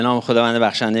به نام خداوند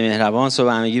بخشنده مهربان.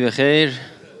 صبح همگی بخیر.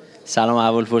 سلام و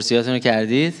احوالپرسیاتون رو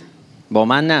کردید؟ با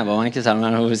من نه، با من که سلام و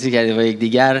احوالپرسی کردید، با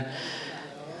یکدیگر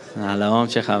سلام،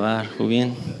 چه خبر؟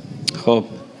 خوبین؟ خب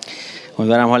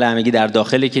امیدوارم حال همگی در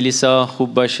داخل کلیسا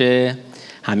خوب باشه.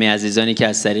 همه عزیزانی که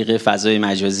از طریق فضای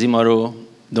مجازی ما رو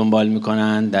دنبال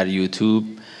میکنن در یوتیوب،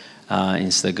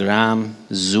 اینستاگرام،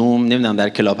 زوم، نمیدونم در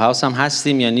کلاب هاوس هم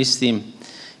هستیم یا نیستیم.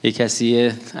 یک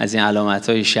کسی از این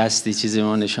علامت‌های 60 چیزی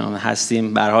ما نشون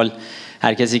هستیم. به هر حال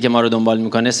هر کسی که ما رو دنبال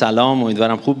میکنه سلام،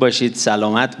 امیدوارم خوب باشید،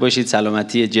 سلامت باشید،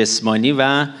 سلامتی جسمانی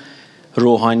و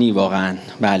روحانی. واقعا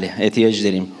بله احتیاج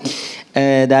داریم.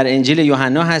 در انجیل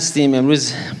یوحنا هستیم.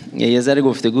 امروز یه ذره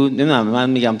گفتگو، نمیدونم، من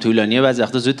میگم طولانیه، بعضی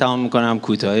وقتا زود تمام میکنم،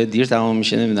 کوتاه دیر تمام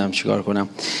میشه، نمیدونم چیکار کنم.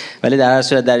 ولی در هر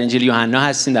صورت در انجیل یوحنا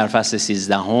هستیم، در فصل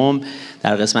 13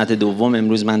 در قسمت دوم.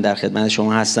 امروز من در خدمت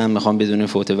شما هستم. میخوام بدون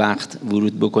فوت وقت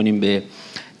ورود بکنیم به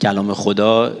کلام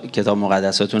خدا. کتاب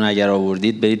مقدساتون اگر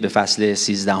آوردید برید به فصل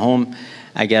 13.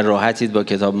 اگر راحتید با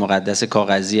کتاب مقدس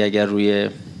کاغذی، اگر روی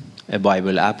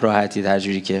بایبل اپ راحتید، هر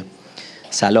جوری که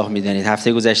صلاح میدونید.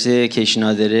 هفته گذشته کیش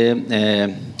نادره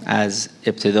از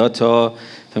ابتدا تا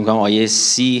فکر کنم آیه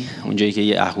 30، اونجایی که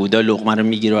یهودا لقمه رو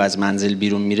میگیره و از منزل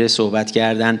بیرون میره، صحبت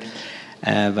کردن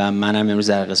و منم امروز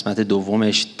در قسمت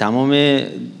دومش تمام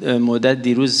مدت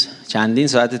دیروز چندین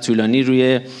ساعت طولانی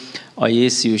روی آیه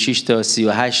 36 تا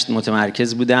 38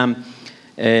 متمرکز بودم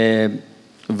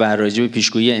و راجع به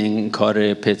پیشگویی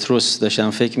انکار پتروس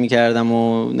داشتم فکر میکردم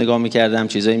و نگاه میکردم،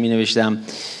 چیزایی مینوشتم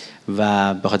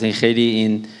و به خاطر این خیلی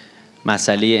این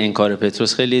مسئله انکار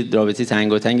پتروس خیلی رابطی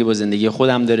تنگاتنگی با زندگی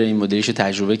خودم داره. این مدلیش رو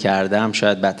تجربه کردم،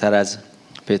 شاید بدتر از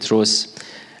پتروس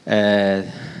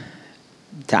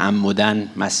تعمدن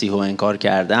مسیح رو انکار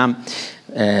کردم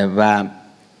و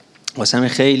واسه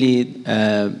خیلی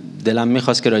دلم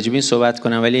میخواست که راجع به این صحبت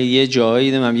کنم، ولی یه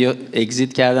جایی من یه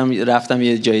اگزیت کردم، رفتم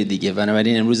یه جای دیگه.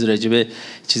 بنابراین امروز راجع به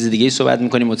چیز دیگه صحبت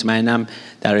میکنیم. مطمئنم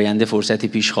در آینده فرصتی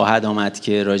پیش خواهد آمد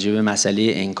که راجع به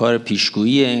مسئله انکار،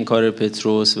 پیشگویی انکار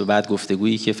پتروس و بعد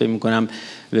گفتگویی که فکر میکنم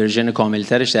ورژن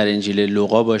کاملترش در انجیل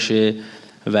لوقا باشه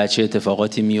و چه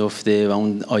اتفاقاتی میفته و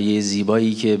اون آیه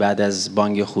زیبایی که بعد از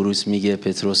بانگ خروس میگه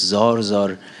پتروس زار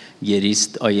زار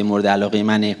گریست، آیه مورد علاقه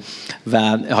منه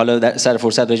و حالا در سر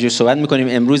فرصت راجع صحبت میکنیم.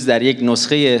 امروز در یک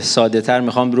نسخه ساده تر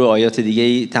میخوام روی آیات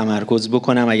دیگه تمرکز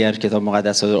بکنم. اگر کتاب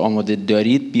مقدس رو آماده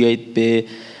دارید بیایید به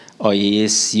آیه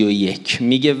 31.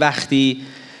 میگه وقتی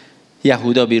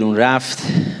یهودا بیرون رفت،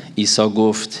 عیسی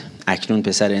گفت اکنون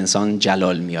پسر انسان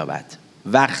جلال مییابد.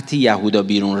 وقتی یهودا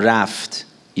بیرون رفت،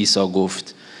 عیسی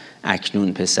گفت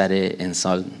اکنون پسر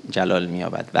انسان جلال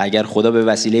می‌یابد و اگر خدا به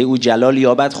وسیله او جلال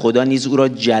یابد، خدا نیز او را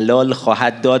جلال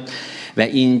خواهد داد و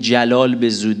این جلال به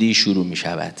زودی شروع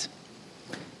می‌شود.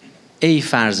 ای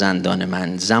فرزندان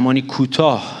من، زمانی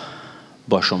کوتاه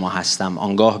با شما هستم،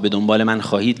 آنگاه به دنبال من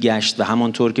خواهید گشت و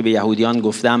همانطور که به یهودیان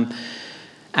گفتم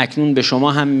اکنون به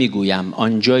شما هم میگویم،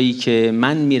 آنجایی که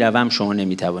من میروم شما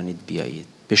نمیتوانید بیایید.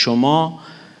 به شما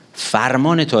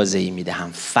فرمان تازه‌ای میدهم،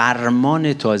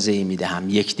 فرمان تازه‌ای میدهم،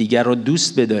 یکدیگر را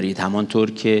دوست بدارید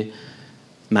همانطور که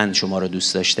من شما را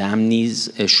دوست داشتم،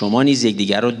 نیز شما نیز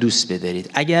یکدیگر را دوست بدارید.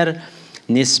 اگر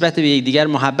نسبت به یکدیگر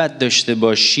محبت داشته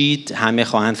باشید، همه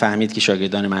خواهند فهمید که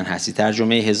شاگردان من هستید.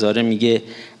 ترجمه هزاره میگه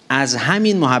از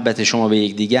همین محبت شما به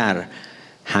یکدیگر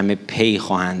همه پی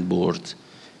خواهند برد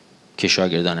که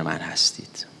شاگردان من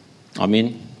هستید.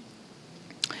 آمین.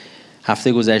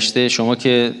 هفته گذشته شما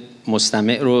که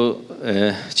مستمع رو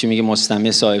چی میگه،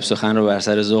 مستمع صاحب سخن رو بر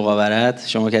سر ذوق آورد،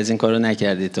 شما که از این کارو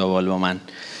نکردید تا حالا با من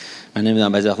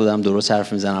نمیدونم، بعضی وقتا دارم درست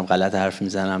حرف میزنم، غلط حرف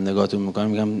میزنم، نگاهتون میکنم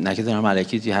میگم نه که دارم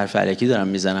الکی حرف الکی دارم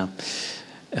میزنم.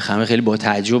 همه خیلی با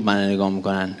تعجب من نگاه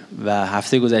میکنن و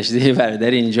هفته گذشته یه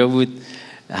برادر اینجا بود،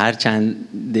 هر چند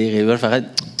دقیقه بار فقط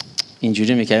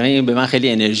اینجوری میکردم، این به من خیلی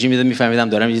انرژی میداد، میفهمیدم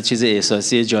دارم یه چیز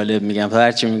احساسی جالب میگم. تا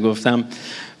هر چی میگفتم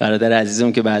برادر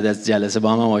عزیزم که بعد از جلسه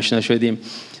با هم آشنا شدیم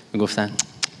میگفتن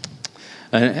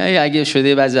اگه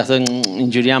شده بعضی وقتا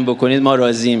اینجوری هم بکنید ما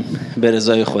راضیم به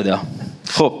رضای خدا.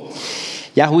 خب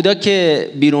یهودا که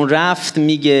بیرون رفت،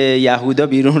 میگه یهودا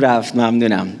بیرون رفت،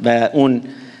 ممنونم. و اون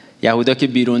یهودا که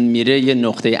بیرون میره یه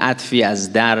نقطه عطفی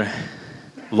از در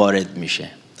وارد میشه.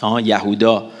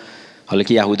 یهودا، حالا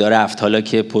که یهودا رفت، حالا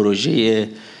که پروژه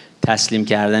تسلیم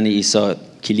کردن عیسی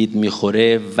کلید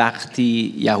میخوره،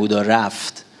 وقتی یهودا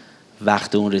رفت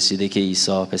وقت اون رسیده که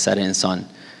عیسی پسر انسان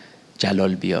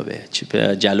جلال بیابه.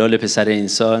 جلال پسر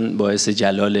انسان باعث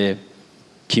جلال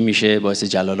کی میشه؟ باعث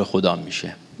جلال خدا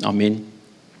میشه. آمین.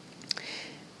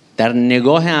 در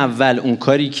نگاه اول اون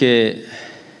کاری که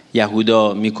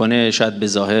یهودا میکنه شاید به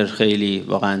ظاهر خیلی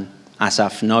واقعا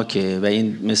اسفناکه و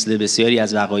این مثل بسیاری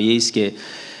از وقایعی است که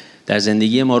در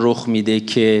زندگی ما رخ میده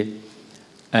که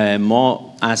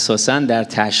ما اساساً در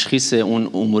تشخیص اون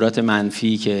امورات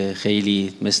منفی که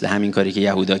خیلی مثل همین کاری که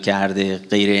یهودا کرده،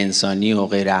 غیر انسانی و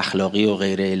غیر اخلاقی و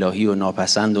غیر الهی و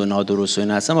ناپسند و نادرست و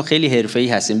اینا هستن، ما خیلی حرفه‌ای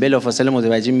هستیم، بلافاصله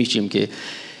متوجه میشیم که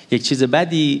یک چیز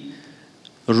بدی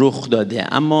رخ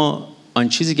داده. اما آن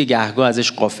چیزی که گهگاه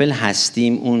ازش غافل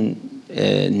هستیم، اون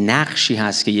نقشی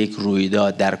هست که یک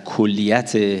رویداد در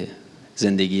کلیت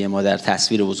زندگی ما در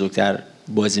تصویر بزرگتر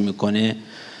بازی میکنه،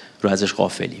 رو ازش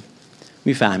غافلیم.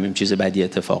 میفهمیم چیز بدی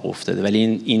اتفاق افتاده،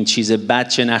 ولی این چیز بد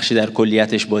چه نقشی در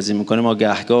کلیتش بازی میکنه، ما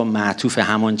گهگاه معطوف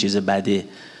همان چیز بده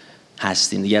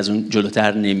هستیم، دیگه از اون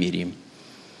جلوتر نمیریم.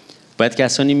 باید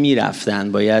کسانی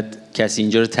میرفتن، باید کسی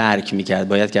اینجا رو ترک میکرد،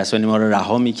 باید کسانی ما رو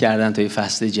رها میکردن تا یه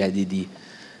فصل جدیدی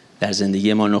در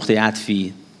زندگی ما، نقطه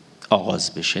عطفی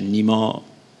آغاز بشه.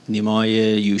 نیمای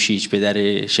یوشیج،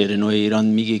 پدر شعر نو ایران،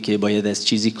 میگه که باید از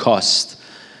چیزی کاست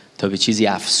تا به چیزی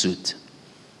افزود.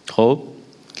 خب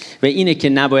و اینه که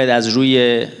نباید از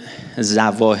روی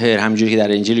ظواهر، همونجوری که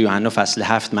در انجیل یوحنا فصل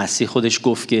 7 مسیح خودش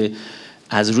گفت که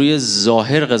از روی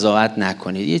ظاهر قضاوت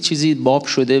نکنید. یه چیزی باب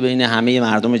شده بین همه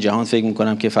مردم جهان، فکر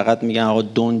میکنم که فقط میگن آقا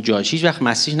دون جاج. هیچ وقت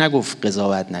مسیح نگفت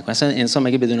قضاوت نکن. اصلا انسان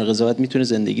مگه بدون قضاوت میتونه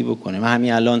زندگی بکنه؟ من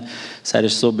همین الان سر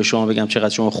صبح به شما بگم چقدر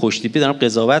شما خوش تیپی، دارم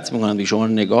قضاوت میکنم دیگه، شما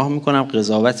رو نگاه میکنم،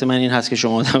 قضاوت من این هست که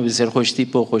شما آدم بسیار خوش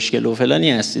تیپ و خوشگل و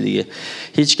فلانی هستی دیگه.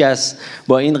 هیچ کس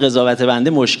با این قضاوت بنده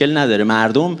مشکل نداره.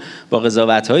 مردم با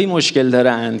قضاوت‌هایی مشکل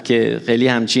دارن که خیلی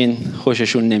همچین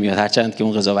خوششون نمیاد، هرچند که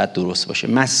اون قضاوت درست باشه.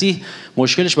 مسیح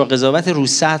مشکلش با قضاوت رو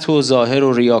سطح و ظاهر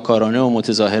و ریاکارانه و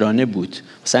متظاهرانه بود.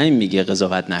 مثلا این میگه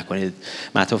قضاوت نکنید.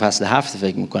 متی فصل 7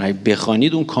 فکر میکنه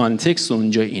بخوانید اون کانتکست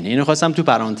اونجا اینه. اینو خواستم تو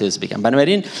پرانتز بگم.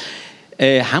 بنابراین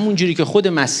همون جوری که خود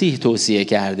مسیح توصیه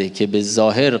کرده که به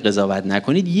ظاهر قضاوت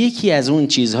نکنید، یکی از اون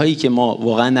چیزهایی که ما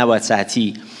واقعا نباید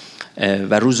سطحی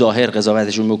و رو ظاهر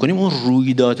قضاوتشون بکنیم، اون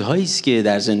رویدادهایی است که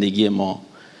در زندگی ما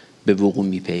به وقوع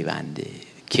میپیونده،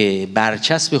 که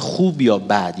برچسب خوب یا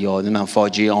بد، یا من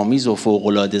فاجعه آمیز و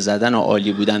فوق‌العاده زدن و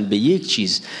عالی بودن به یک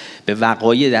چیز، به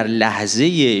وقایع در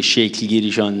لحظه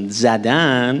شکلگیریشان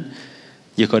زدن،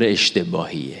 یک کار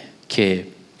اشتباهیه، که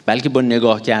بلکه با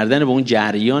نگاه کردن به اون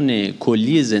جریان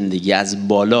کلی زندگی از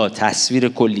بالا، تصویر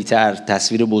کلی‌تر،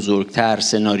 تصویر بزرگتر،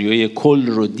 سناریوی کل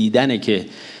رو دیدنه که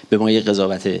به ما یک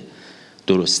قضاوت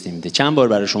درستی میده. چند بار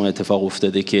برای شما اتفاق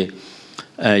افتاده که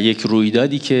یک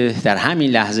رویدادی که در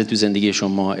همین لحظه تو زندگی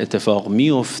شما اتفاق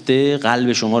میفته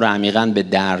قلب شما رو عمیقاً به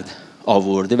درد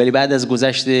آورده، ولی بعد از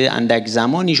گذشت اندک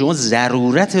زمانی شما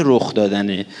ضرورت رخ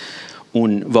دادن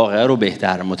اون واقعه رو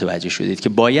بهتر متوجه شدید که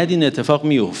باید این اتفاق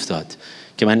میافتاد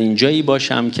که من اینجایی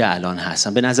باشم که الان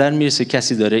هستم. به نظر میرسه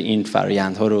کسی داره این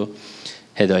فرآیندها رو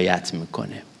هدایت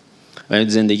میکنه و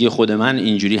زندگی خود من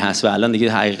اینجوری هست. و الان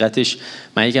دیگه حقیقتش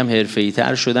من یکم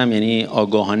حرفه‌ای‌تر شدم، یعنی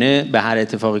آگاهانه به هر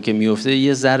اتفاقی که میفته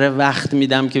یه ذره وقت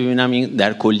میدم که ببینم این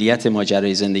در کلیت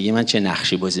ماجرای زندگی من چه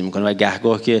نقشی بازی میکنه. و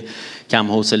گهگاه که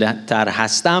کم حوصله تر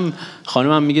هستم،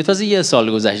 خانمم میگه تازه یه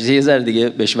سال گذشته، یه ذره دیگه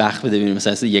بهش وقت بده ببینیم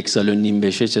مثلا 1.5 سال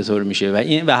بشه چطور میشه. و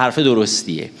این و حرف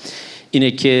درستیه.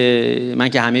 اینه که من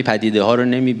که همه پدیده ها رو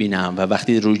نمیبینم و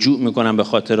وقتی رجوع میکنم به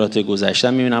خاطرات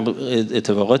گذشتم میبینم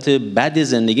اتفاقات بد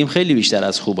زندگیم خیلی بیشتر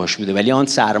از خوباش بوده، ولی آن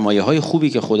سرمایه های خوبی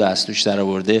که خدا از توش در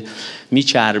آورده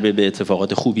میچربه به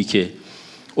اتفاقات خوبی که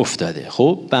افتاده.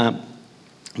 خب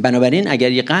بنابراین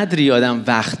اگر یه قدری آدم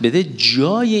وقت بده،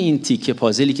 جای این تیکه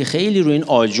پازلی که خیلی روی این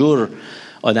آجر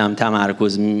آدم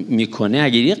تمرکز میکنه،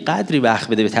 اگر یه قدری وقت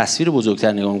بده به تصویر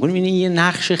بزرگتر نگاه میکنه، میبینی یه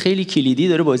نقش خیلی کلیدی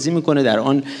داره بازی میکنه در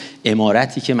آن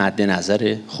عمارتی که مد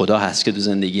نظر خدا هست که تو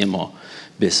زندگی ما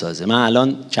بسازه. من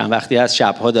الان چند وقتی از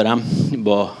شبها دارم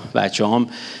با بچه‌هام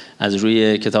از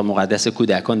روی کتاب مقدس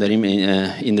کودکان داریم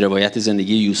این روایت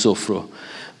زندگی یوسف رو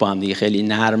با هم دیگه خیلی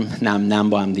نرم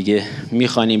با هم دیگه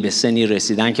میخوانیم. به سنی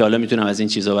رسیدن که حالا میتونم از این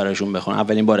چیزا براشون بخونم.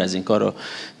 اولین بار از این کارو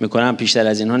میکنم، پیشتر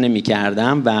از اینها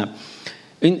نمیکردم. و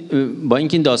با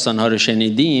اینکه این داستان‌ها رو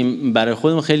شنیدیم، برای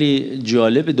خودم خیلی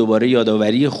جالب دوباره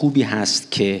یادآوری خوبی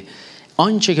هست که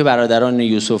آنچه که برادران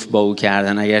یوسف با او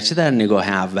کردن، اگرچه در نگاه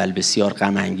اول بسیار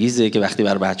غم انگیزه که وقتی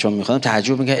برای بچه‌ها میخوام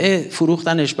تعجب میکنم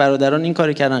فروختنش، برادران این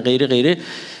کارو کردن، غیره غیره،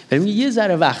 ولی یه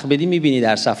ذره وقت بدی میبینی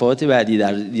در صفحات بعدی،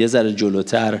 در یه ذره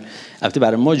جلوتر، البته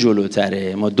برای ما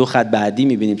جلوتره، ما 2 خط بعدی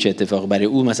میبینیم چه اتفاقی برای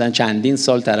او مثلا چندین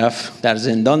سال طرف در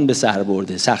زندان به سر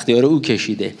برده، سختی‌ها رو او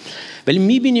کشیده، ولی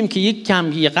میبینیم که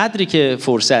یه قدری که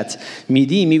فرصت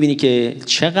میدی میبینی که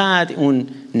چقدر اون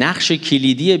نقش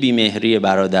کلیدی بی‌مهری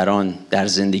برادران در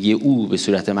زندگی او به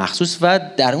صورت مخصوص و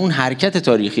در اون حرکت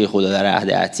تاریخی خدا در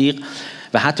عهد عتیق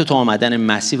و حتی تا آمدن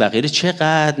مسیح و غیره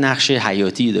چقدر نقش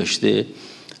حیاتی داشته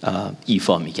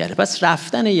ایفا میکرده. پس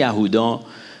رفتن یهودا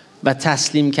و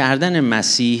تسلیم کردن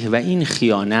مسیح و این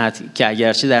خیانت که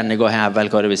اگرچه در نگاه اول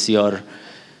کار بسیار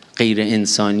غیر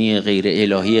انسانی، غیر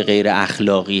الهی، غیر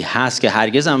اخلاقی هست که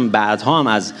هرگز هم بعدها هم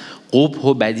از قبح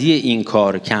و بدی این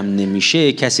کار کم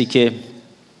نمیشه، کسی که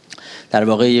در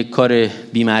واقع یک کار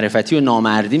بی‌معرفتی و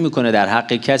نامردی میکنه در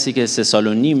حق کسی که 3.5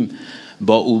 سال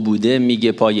با او بوده،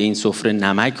 میگه پای این سفره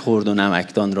نمک خورد و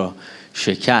نمکدان را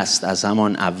شکست. از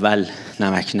همان اول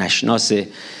نمک نشناس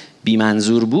بی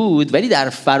منظور بود. ولی در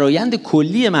فرایند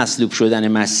کلی مصلوب شدن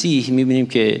مسیح میبینیم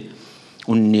که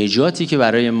اون نجاتی که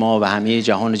برای ما و همه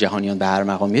جهان و جهانیان به هر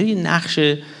مقام میاره، یه نقش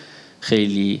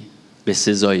خیلی به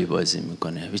سزایی بازی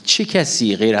میکنه. و چه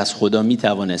کسی غیر از خدا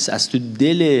میتوانست از تو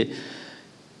دل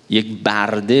یک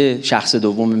برده شخص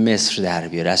دوم مصر در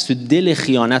بیاره، از تو دل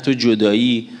خیانت و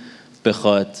جدایی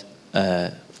بخواد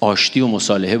آشتی و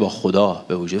مصالحه با خدا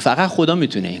به وجود؟ فقط خدا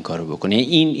میتونه این کارو بکنه.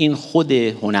 این خود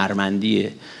هنرمندی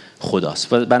خداست.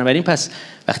 بنابراین پس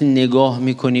وقتی نگاه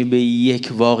میکنی به یک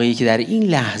واقعی که در این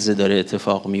لحظه داره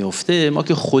اتفاق میفته، ما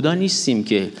که خدا نیستیم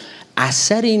که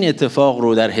اثر این اتفاق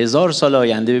رو در 1000 سال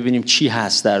آینده ببینیم چی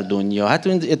هست در دنیا. حتی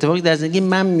این اتفاقی در زندگی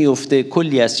من میفته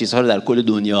کلی از چیزها رو در کل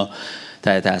دنیا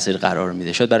تحت تاثیر قرار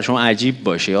میده. شاید برای شما عجیب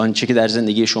باشه آنچه که در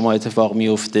زندگی شما اتفاق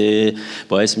میفته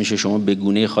باعث میشه شما به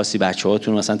گونه خاصی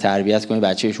بچه‌هاتون مثلا تربیت کنید،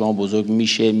 بچه شما بزرگ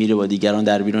میشه میره با دیگران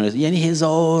در بیرون، یعنی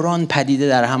هزاران پدیده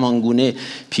در همان گونه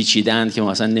پیچیدند که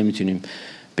ما مثلا نمیتونیم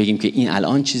بگیم که این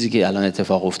الان چیزی که الان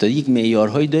اتفاق افتاده. یک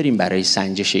معیارهایی داریم برای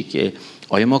سنجش که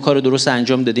آیا ما کار درست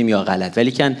انجام دادیم یا غلط،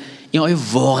 ولی کن این آیا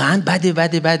واقعا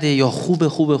بده یا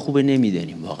خوبه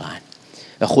نمیدونیم واقعا.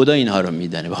 و خدا اینها رو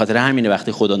میدونه. به خاطر همینه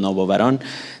وقتی خدا ناباوران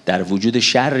در وجود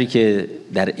شری که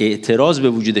در اعتراض به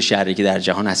وجود شری که در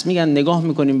جهان هست میگن نگاه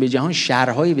میکنیم به جهان،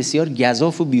 شرهای بسیار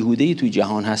گزاف و بیهوده‌ای توی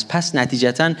جهان هست، پس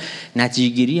نتیجتاً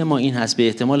نتیجه‌گیری ما این هست به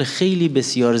احتمال خیلی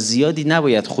بسیار زیادی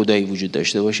نباید خدایی وجود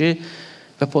داشته باشه.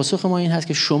 و پاسخ ما این هست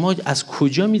که شما از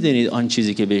کجا میدونید آن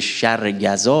چیزی که به شر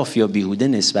گزاف یا بیهوده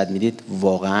نسبت میدید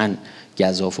واقعاً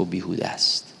گزاف و بیهوده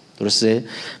است؟ درسته؟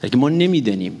 ولی ما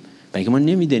نمیدونیم. برای که ما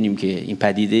نمیدونیم که این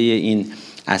پدیده، این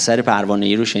اثر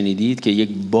پروانه‌ای رو شنیدید که یک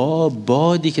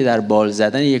بادی که در بال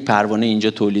زدن یک پروانه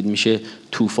اینجا تولید میشه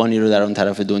طوفانی رو در آن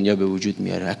طرف دنیا به وجود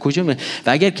میاره. از کجا و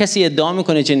اگر کسی ادعا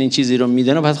میکنه چنین چیزی رو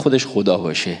میدونه باید خودش خدا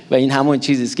باشه و این همون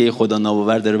چیزی است که خدا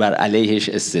ناباور داره بر علیهش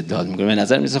استدلال میکنه. به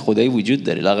نظر میاد خدایی وجود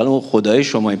داره، لااقل اون خدای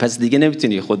شما، پس دیگه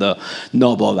نمیتونی خدا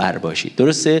ناباور باشی.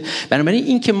 درسته؟ بنابراین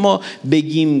این که ما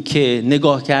بگیم که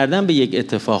نگاه کردن به یک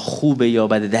اتفاق خوبه یا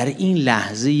بده در این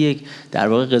لحظه یک در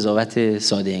واقع قضاوت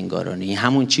ساده انگارانه،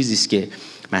 همون چیزی است که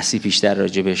مسیح پیشتر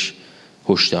راجبش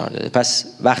هشدار داده. پس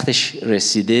وقتش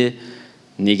رسیده،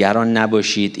 نگران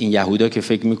نباشید. این یهودا که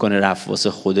فکر میکنه رفت واسه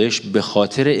خودش، به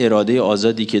خاطر اراده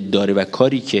آزادی که داره و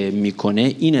کاری که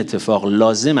میکنه این اتفاق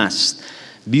لازم است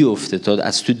بیفته تا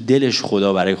از تو دلش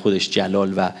خدا برای خودش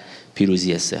جلال و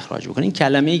پیروزی استخراج بکنه. این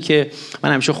کلمه‌ای که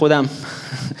من همیشه خودم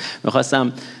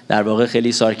میخواستم در واقع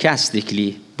خیلی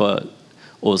سارکاستیکلی با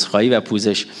عذرخواهی و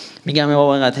پوزش میگم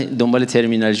بابا اینقدر دنبال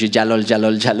ترمینولوژی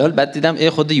جلال، بعد دیدم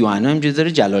خود یوحنا همینجوری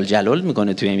داره جلال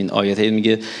میکنه توی این آیات.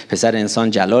 میگه پسر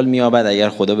انسان جلال مییابد اگر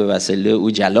خدا به وسیله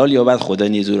او جلال یابد، خدا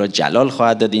نیز او را جلال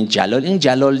خواهد داد. این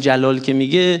جلال که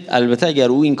میگه، البته اگر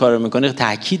او این کارو میکنه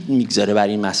تاکید میگذاره بر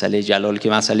این مسئله جلال که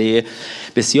مسئله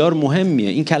بسیار مهمیه.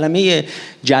 این کلمه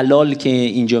جلال که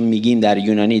اینجا میگیم در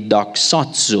یونانی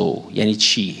داکساتزو یعنی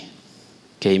چی؟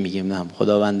 که میگیم نه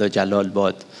خداوندا جلال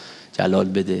باد، جلال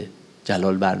بده،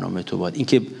 جلال برنامه تو باد. این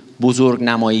که بزرگ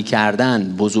نمایی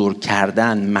کردن، بزرگ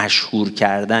کردن، مشهور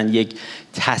کردن، یک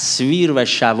تصویر و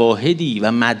شواهدی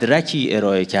و مدرکی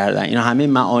ارائه کردن، اینا همه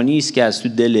معانی است که از تو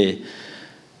دل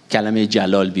کلمه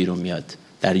جلال بیرون میاد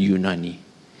در یونانی،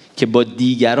 که با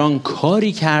دیگران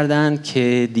کاری کردن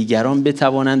که دیگران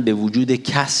بتوانند به وجود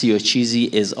کسی یا چیزی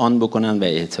اذعان بکنن و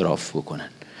اعتراف بکنن.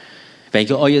 و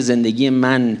اینکه آیا زندگی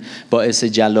من باعث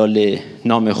جلال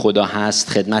نام خدا هست،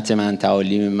 خدمت من،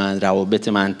 تعالیم من، روابط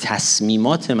من،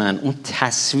 تصمیمات من اون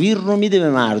تصویر رو میده به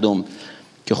مردم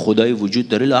که خدای وجود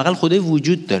داره. لااقل خدای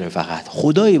وجود داره، فقط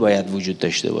خدایی باید وجود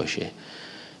داشته باشه.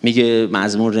 میگه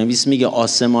مزمور نویس، میگه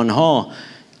آسمان ها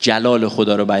جلال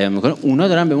خدا رو بیان میکنه، اونا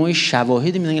دارن به ما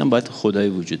شواهدی میدن باید خدای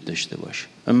وجود داشته باشه.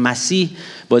 مسیح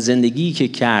با زندگی که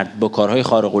کرد، با کارهای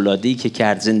خارق العاده‌ای که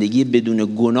کرد، زندگی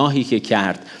بدون گناهی که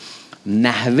کرد،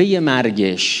 نحوه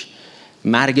مرگش،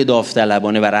 مرگ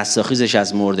داوطلبانه و رستاخیزش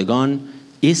از مردگان،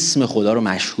 اسم خدا رو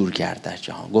مشهور کرد در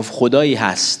جهان. گفت خدایی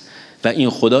هست و این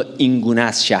خدا این گونه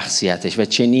است شخصیتش و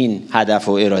چنین هدف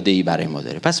و اراده‌ای برای ما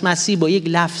داره. پس مسیح با یک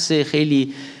لفظ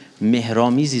خیلی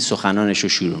مهرامیزی سخنانش رو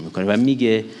شروع میکنه و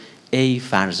میگه ای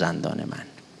فرزندان من.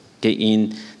 که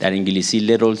این در انگلیسی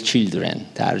little children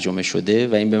ترجمه شده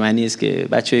و این به معنی است که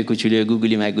بچه‌های کوچولوی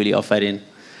گوگلی مگولی آفرین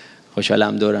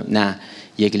خوشحالم دورم. نه،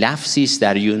 یک لفظی است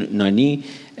در یونانی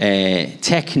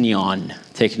تکنیان،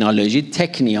 تکنولوژی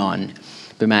تکنیان،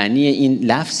 به معنی این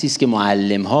لفظی است که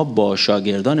معلم‌ها با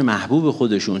شاگردان محبوب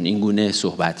خودشون این گونه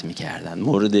صحبت می‌کردن،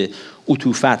 مورد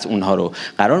عطوفت اونها رو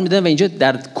قرار میدن. و اینجا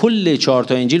در کل 4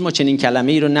 تا انجیل ما چنین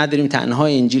کلمه‌ای رو نداریم، تنها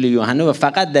انجیل یوحنا و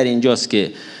فقط در اینجاست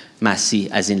که مسیح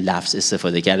از این لفظ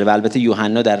استفاده کرده. و البته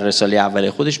یوحنا در رساله اول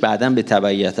خودش بعداً به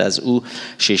تبعیت از او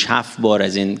 6-7 بار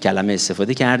از این کلمه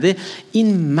استفاده کرده.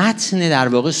 این متن در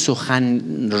واقع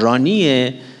سخنرانی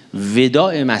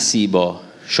وداع مسیح با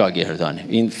شاگردانه.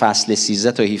 این فصل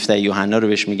 13 تا 17 یوحنا رو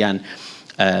بهش میگن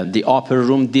The Upper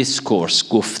Room Discourse،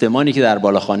 گفتمانی که در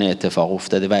بالاخانه اتفاق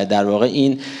افتاده. و در واقع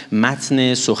این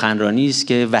متن سخنرانی است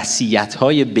که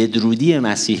وصیت‌های بدرودی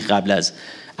مسیح قبل از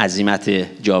عزیمت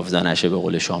جاودانشه به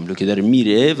قول شاملو که داره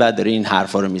میره و داره این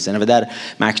حرفا رو میزنه. و در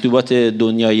مکتوبات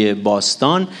دنیای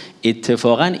باستان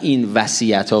اتفاقا این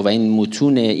وصیت‌ها و این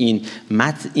متون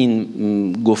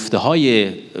این گفته‌های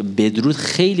بدرود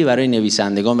خیلی برای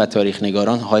نویسندگان و تاریخ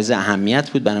نگاران حائز اهمیت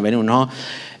بود. بنابراین اونها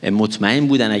مطمئن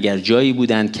بودن اگر جایی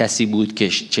بودن کسی بود که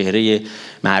چهره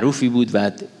معروفی بود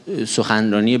و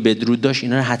سخنرانی بدرود داشت،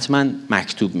 اینا رو حتما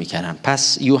مکتوب میکردن.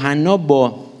 پس یوحنا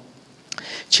با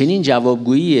چنین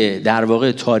جوابگویی در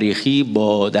واقع تاریخی،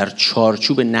 با در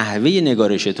چارچوب نحوه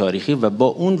نگارش تاریخی و با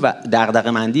اون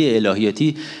دغدغه‌مندی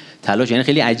الهیاتی تلاش، یعنی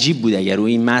خیلی عجیب بود اگر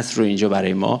روی این متن رو اینجا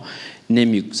برای ما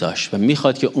نمیگذاشت و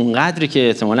میخواد که اونقدری که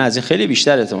احتمالاً از این خیلی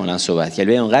بیشتر احتمالاً صحبت کرد،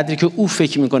 اونقدری که او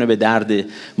فکر میکنه به درد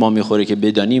ما میخوره که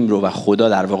بدانیم رو و خدا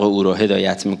در واقع او رو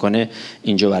هدایت میکنه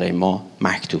اینجا برای ما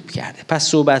مکتوب کرده. پس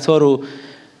صحبت ها رو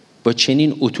با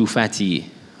چنین عطوفتی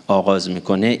آغاز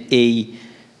میکنه: ای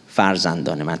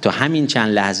فرزندان من. تا همین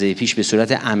چند لحظه پیش به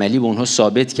صورت عملی به اونها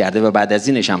ثابت کرده و بعد از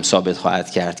اینش هم ثابت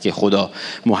خواهد کرد که خدا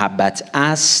محبت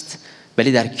است،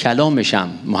 ولی در کلامش هم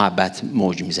محبت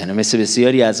موج میزنه. مثل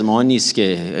بسیاری از ما نیست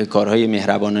که کارهای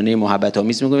مهربانانه محبت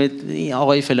آمیز میکنه، این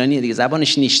آقای فلانی دیگه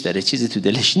زبانش نیش داره، چیزی تو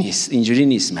دلش نیست. اینجوری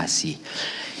نیست مسیح.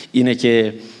 اینه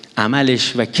که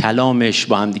عملش و کلامش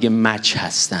با هم دیگه مچ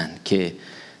هستن، که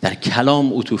در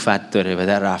کلام عطوفت داره و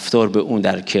در رفتار به اون،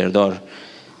 در کردار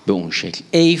به اون شکل.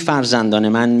 ای فرزندان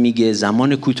من، میگه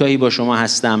زمان کوتاهی با شما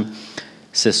هستم،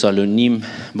 3.5 سال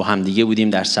با هم دیگه بودیم،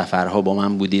 در سفرها با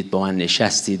من بودید، با من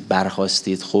نشستید،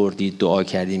 برخاستید، خوردید، دعا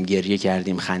کردیم، گریه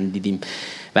کردیم، خندیدیم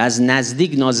و از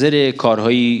نزدیک ناظر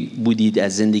کارهایی بودید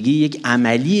از زندگی یک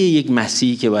عملی یک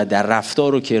مسیحی که باید در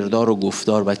رفتار و کردار و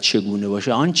گفتار باید چگونه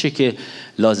باشه، آنچه که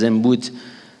لازم بود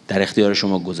در اختیار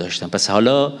شما گذاشتم. پس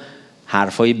حالا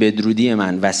حرفای بدرودی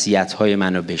من، وصیت‌های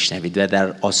من رو بشنوید. و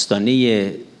در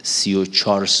آستانه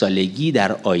 34 سالگی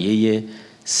در آیه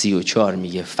 34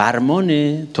 میگه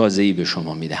فرمان تازه‌ای به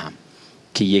شما میدهم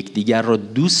که یکدیگر را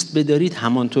دوست بدارید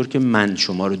همانطور که من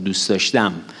شما رو دوست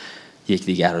داشتم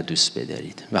یکدیگر را دوست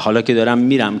بدارید. و حالا که دارم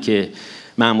میرم که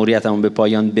مأموریتمو به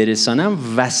پایان برسانم،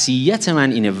 وصیت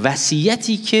من اینه،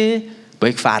 وصیتی که با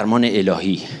یک فرمان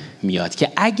الهی میاد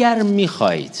که اگر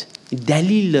میخواید،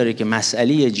 دلیل داره که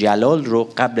مسئله جلال رو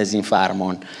قبل از این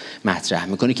فرمان مطرح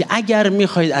میکنه، که اگر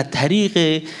میخواید از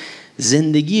طریق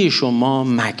زندگی شما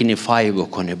مگنیفای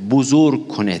بکنه، بزرگ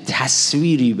کنه،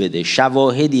 تصویری بده،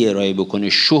 شواهدی ارائه بکنه،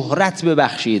 شهرت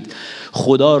ببخشید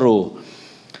خدا رو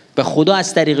و خدا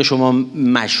از طریق شما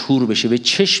مشهور بشه، به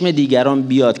چشم دیگران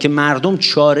بیاد، که مردم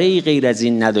چاره‌ای غیر از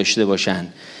این نداشته باشن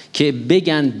که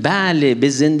بگن بله به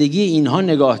زندگی اینها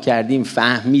نگاه کردیم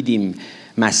فهمیدیم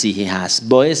مسیحی هست،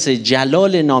 باعث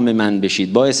جلال نام من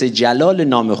بشید، باعث جلال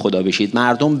نام خدا بشید،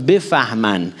 مردم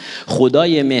بفهمن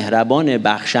خدای مهربان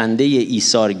بخشنده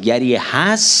ایثارگری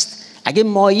هست. اگه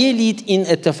مایلید این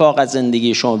اتفاق از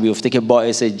زندگی شما بیفته که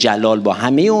باعث جلال با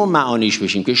همه اون معانیش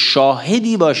بشیم، که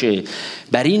شاهدی باشه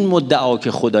بر این مدعا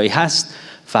که خدایی هست،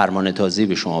 فرمان تازه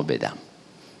به شما بدم.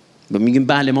 و میگیم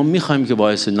بله ما میخوایم که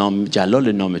باعث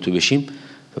جلال نام تو بشیم،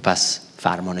 و پس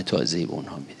فرمان تازه به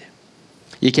اونها میده.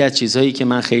 یکی از چیزهایی که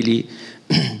من خیلی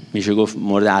میشه گفت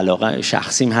مورد علاقه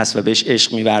شخصیم هست و بهش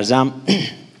عشق میورزم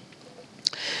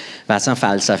و اصلا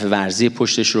فلسفه ورزی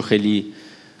پشتش رو خیلی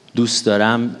دوست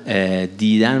دارم،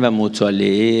 دیدن و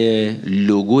مطالعه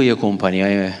لوگوی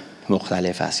کمپانی‌های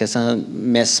مختلف هست. اصلا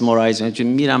مسمورایز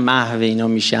میرم محو اینا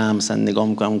میشم، مثلا نگاه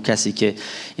میکنم اون کسی که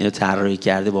اینو طراحی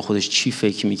کرده با خودش چی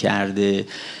فکر میکرده.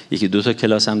 1-2 تا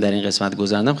کلاس هم در این قسمت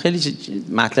گذروندم. خیلی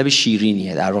مطلب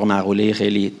شیرینیه، در واقع مقوله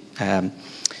خیلی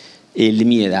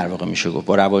علمیه، در واقع میشه گفت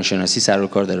با روانشناسی سر و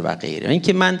کار داره و غیره. این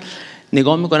که من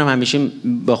نگاه میکنم همیشه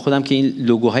با خودم که این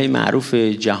لوگوهای معروف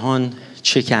جهان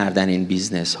چه کردن این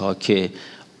بیزنس ها که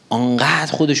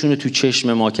انقدر خودشون رو تو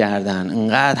چشم ما کردن،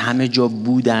 انقدر همه جا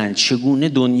بودن، چگونه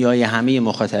دنیای همه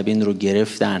مخاطبین رو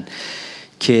گرفتن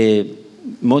که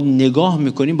ما نگاه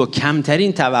میکنیم با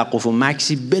کمترین توقف و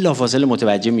مکسی بلافاصله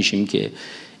متوجه میشیم که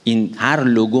این هر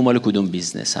لوگو مال کدوم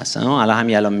بیزنس هستن.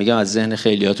 الان میگم از ذهن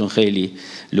خیلیاتون خیلی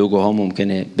لوگوها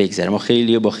ممکنه بگذره. ما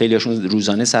با خیلیاشون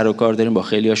روزانه سر و کار داریم، با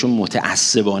خیلیاشون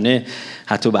متعصبانه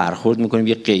حتی برخورد میکنیم،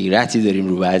 یه غیرتی داریم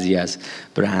رو بعضی از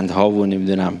برندها و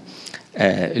نمیدونم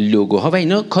لوگوها، و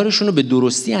اینا کارشون رو به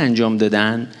درستی انجام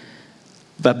دادن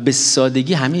و به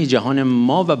سادگی همه جهان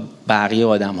ما و بقیه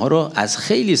آدم‌ها رو از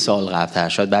خیلی سال قبل‌تر،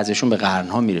 شاید بعضیشون به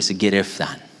قرن‌ها میرسه،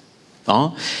 گرفتن.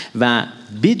 و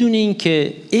بدون این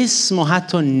که اسم و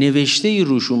حتی نوشته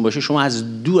روشون باشه، شما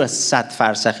از دور از 100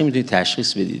 فرسخی میتونید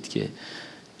تشخیص بدید که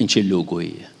این چه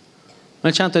لوگوییه.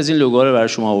 من چند تا از این لوگوها رو برای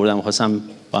شما آوردم، می‌خواستم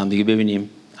با هم دیگه ببینیم.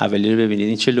 اولی رو ببینید،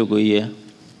 این چه لوگوییه؟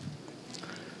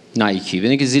 نایکی.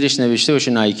 ببینید که زیرش نوشته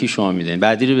باشه نایکی، شما میدونید.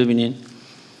 بعدی رو ببینید،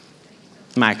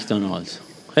 مکدونالد.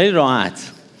 خیلی راحت.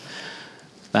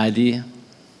 بعدی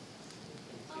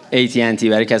AT&T،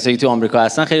 برای کسایی که تو آمریکا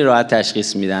هستن خیلی راحت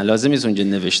تشخیص میدن، لازم نیست اونجا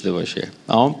نوشته باشه.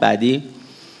 بعدی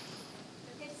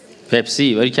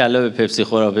پپسی. ولی کلا به پپسی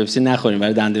خورا، پپسی نخوریم،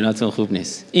 برای دندوناتون خوب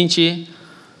نیست. این چی؟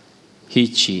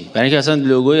 هیچی. برای اینکه اصلا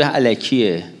لوگوی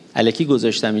الکیه، الکی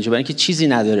گذاشتم اینجا، برای اینکه چیزی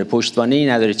نداره، پشتوانه‌ای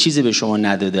نداره، چیزی به شما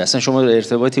نداده، اصلا شما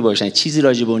ارتباطی باشن، چیزی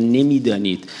راجع به اون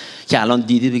نمیدانید که الان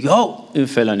دیدید بگید این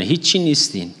فلانه. هیچی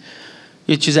نیستین،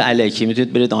 یه چیز الکی.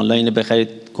 میتونید برید آنلاین بخرید،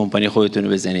 کمپانی خودتون رو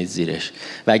بزنید زیرش،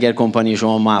 و اگر کمپانی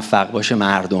شما موفق باشه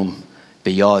مردم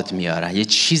به یاد میارن. یه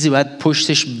چیزی باید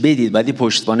پشتش بدید، باید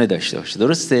پشتوانه داشته باشه.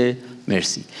 درسته؟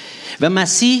 مرسی. و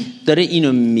مسیح داره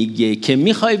اینو میگه که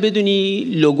میخوای بدونی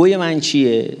لوگوی من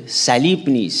چیه؟ صلیب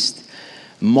نیست،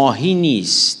 ماهی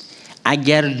نیست.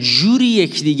 اگر جوری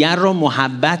یکدیگر را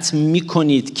محبت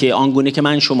میکنید که آنگونه که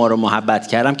من شما را محبت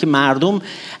کردم، که مردم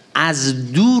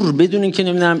از دور بدونین که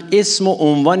نمیدونم اسم و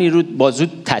عنوانی رو بازو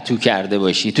تتو کرده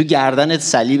باشی، تو گردنت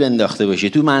صلیب انداخته باشی،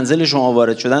 تو منزل شما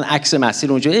وارد شدن عکس مسیح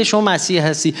رو اونجا شما مسیح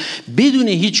هستی، بدون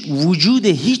هیچ وجود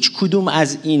هیچ کدوم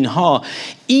از اینها،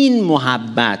 این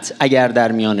محبت اگر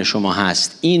در میان شما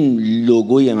هست، این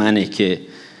لوگوی منه که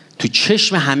تو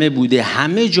چشم همه بوده،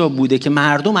 همه جا بوده، که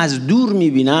مردم از دور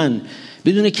میبینن،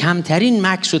 بدون کمترین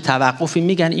مکس و توقفی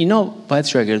میگن اینا باید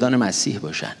شاگردان مسیح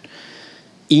باشن.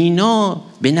 اینا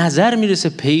به نظر میرسه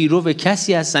پیرو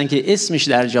کسی هستن که اسمش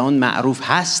در جهان معروف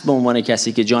هست به عنوان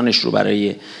کسی که جانش رو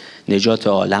برای نجات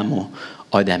عالم و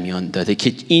آدمیان داده،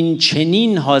 که این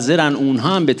چنین حاضرن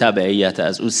اونها هم به تبعیت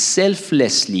از او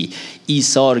سلفلسلی،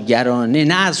 ایثارگرانه،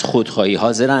 نه از خودخواهی،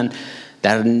 حاضرن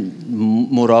در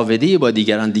مراوده با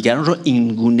دیگران رو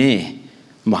اینگونه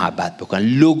محبت بکنن.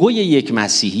 لوگوی یک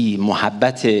مسیحی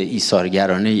محبت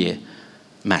ایثارگرانه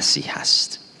مسیح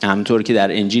هست. همونطور که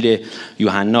در انجیل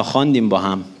یوحنا خواندیم با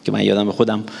هم، که من یادم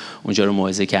خودم اونجا رو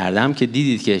موعظه کردم، که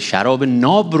دیدید که شراب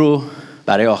ناب رو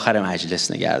برای آخر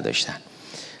مجلس نگه داشتن.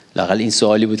 لااقل این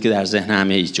سوالی بود که در ذهن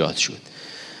همه ایجاد شد.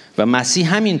 و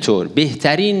مسیح همینطور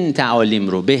بهترین تعالیم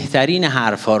رو، بهترین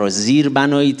حرفا رو،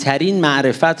 زیربنایی ترین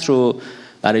معرفت رو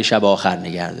برای شب آخر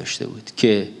نگه داشته بود،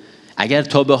 که اگر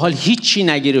تا به حال هیچی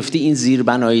نگرفتی، این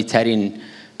زیربنایی ترین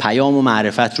پیام و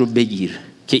معرفت رو بگیر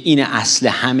که این اصل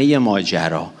همه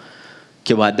ماجرا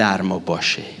که باید در ما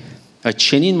باشه. و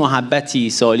چنین محبتی،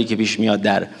 سوالی که پیش میاد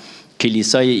در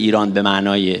کلیسای ایران به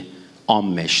معنای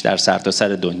عامش در سرتاسر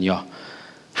دنیا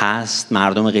هست.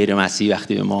 مردم غیر مسیحی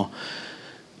وقتی به ما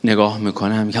نگاه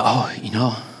میکنن میگن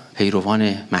اینا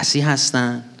پیروان مسیح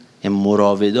هستن،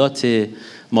 مراودات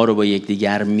ما رو با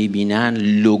یکدیگر میبینن،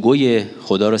 لوگوی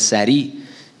خدا رو سریع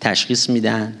تشخیص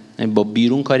میدن. با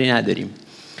بیرون کاری نداریم،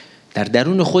 در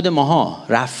درون خود ماها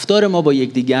رفتار ما با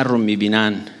یکدیگر رو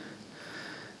میبینن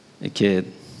که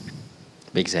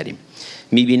بگذاریم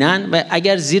میبینن. و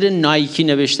اگر زیر نایکی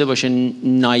نوشته باشه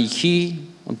نایکی،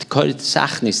 کار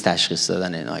سخت نیست تشخیص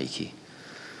دادن نایکی.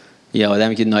 یه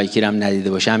آدمی که نایکی رو هم ندیده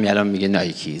باشه هم الان میگه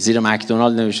نایکی. زیر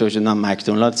مکدونالد نوشته باشه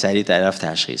مکدونالد، سریع طرف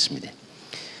تشخیص میده.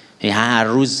 هر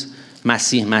روز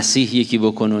مسیح یکی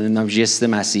بکنه، ژست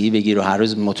مسیحی بگیر و هر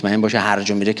روز مطمئن باشه هر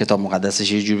جا میره کتاب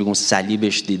مقدسش یه جوری بگم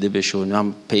صلیبش دیده بشه،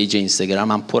 من پیج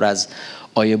اینستاگرام هم پر از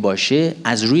آیه باشه،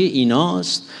 از روی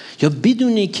ایناست. یا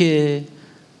بدونی که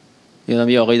یادم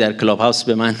یه آقایی در کلاب هاوس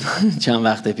به من چند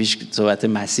وقت پیش صحبت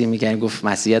مسیح می‌کرد، گفت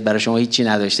مسیحیت برای شما هیچی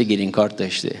نداشته، گرین کارت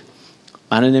داشته.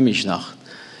 منو نمیشناخت.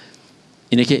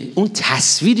 اینه که اون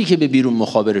تصویری که به بیرون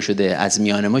مخابره شده از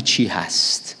میان ما چی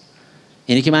هست.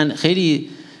 اینه که من خیلی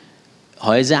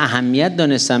حائز اهمیت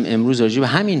دانستم امروز راجع به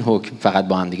همین حکم فقط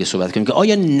با هم دیگه صحبت کنیم که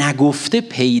آیا نگفته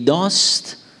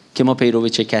پیداست که ما پیرو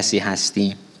چه کسی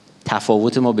هستیم.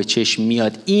 تفاوت ما به چشم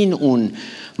میاد. این اون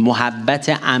محبت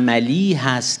عملی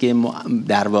هست که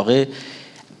در واقع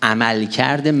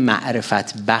عملکرد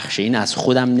معرفت بخشه. این از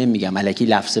خودم نمیگم، الکی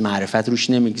لفظ معرفت روش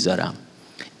نمیگذارم.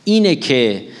 اینه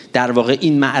که در واقع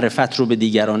این معرفت رو به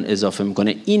دیگران اضافه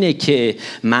میکنه. اینه که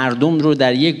مردم رو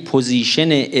در یک پوزیشن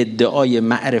ادعای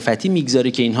معرفتی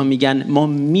میگذاره که اینها میگن ما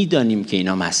میدانیم که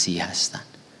اینا مسیح هستن.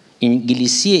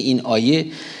 انگلیسی این آیه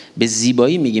به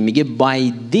زیبایی میگه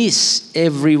by this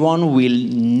everyone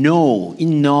will know.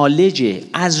 این نالجه،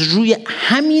 از روی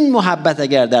همین محبت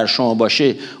اگر در شما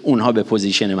باشه اونها به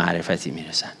پوزیشن معرفتی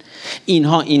میرسن.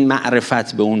 این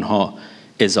معرفت به اونها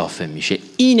اضافه میشه.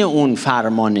 این اون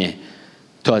فرمان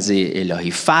تازه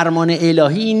الهی. فرمان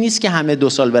الهی این نیست که همه 2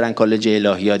 سال برن کالج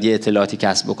الهیات یه اطلاعاتی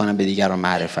کسب بکنن به دیگران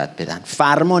معرفت بدن.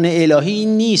 فرمان الهی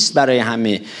این نیست برای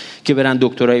همه که برن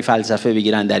دکترای فلسفه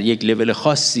بگیرن در یک لول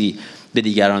خاصی به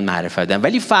دیگران معرفت بدن.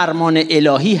 ولی فرمان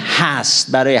الهی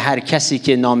هست برای هر کسی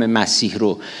که نام مسیح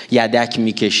رو یدک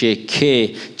میکشه که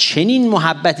چنین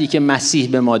محبتی که مسیح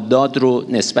به ما داد رو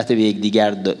نسبت به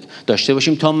یکدیگر داشته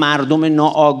باشیم تا مردم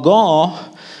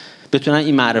ناآگاه بتونن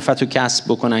این معرفت رو کسب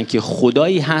بکنن که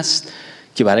خدایی هست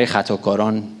که برای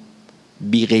خطاکاران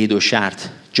بی قید و شرط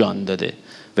جان داده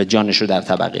و جانش رو در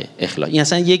طبق اخلاص. این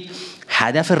اصلا یک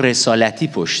هدف رسالتی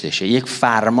پشتشه، یک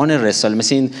فرمان رسالت.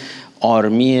 مثل این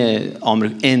آرمی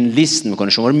آمریکا انلیست میکنه،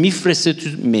 شما رو میفرسته تو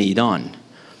میدان،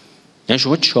 یعنی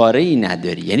شما چاره ای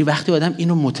نداری. یعنی وقتی آدم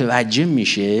اینو متوجه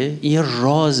میشه، این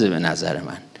رازه به نظر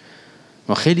من.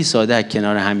 ما خیلی ساده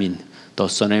کنار همین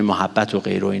داستانهای محبت و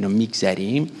غیره اینو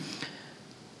میگذریم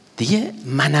دیگه.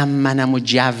 منم و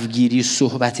جوگیری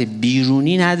صحبت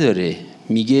بیرونی نداره.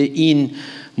 میگه این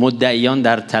مدعیان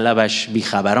در طلبش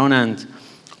بیخبرانند،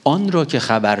 آن را که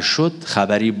خبر شد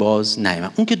خبری باز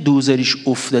نیامد. اون که دوزاریش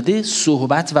افتاده،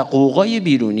 صحبت و قوقای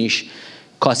بیرونیش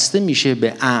کاسته میشه،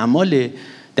 به اعمال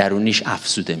درونیش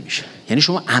افزوده میشه. یعنی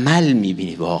شما عمل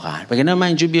میبینی واقعا. وگرنه من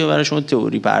اینجا بیا برای شما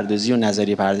تئوری پردازی و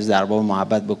نظریه پردازی در باب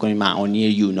محبت بکنیم، معانی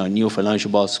یونانی و فلانشو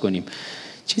باز کنیم،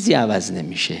 چیزی عوض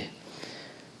نمیشه.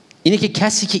 اینه که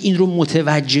کسی که این رو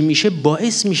متوجه میشه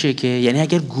باعث میشه که، یعنی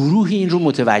اگر گروهی این رو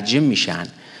متوجه میشن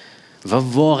و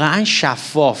واقعا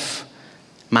شفاف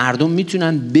مردم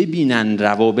میتونن ببینن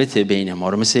روابط بین ما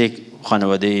رو، مثل یک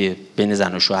خانواده بین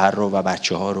زن و شوهر رو و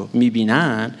بچه ها رو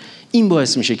میبینن، این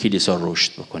باعث میشه کلیسا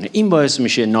رشد بکنه. این باعث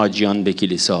میشه ناجیان به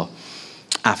کلیسا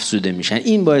افزوده میشن.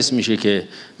 این باعث میشه که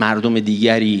مردم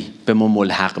دیگری به ما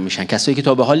ملحق میشن، کسایی که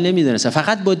تا به حال نمیدونستن.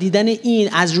 فقط با دیدن این،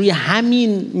 از روی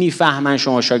همین میفهمن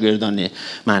شما شاگردان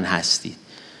من هستید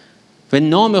و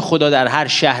نام خدا در هر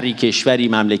شهری، کشوری،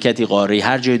 مملکتی، قاره‌ای،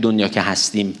 هر جای دنیا که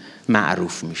هستیم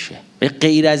معروف میشه.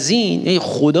 غیر از این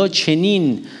خدا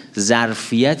چنین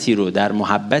ظرفیتی رو در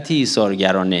محبت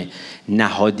ایثارگرانه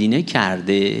نهادینه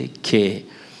کرده که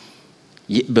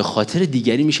به خاطر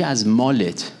دیگری میشه از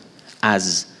مالت،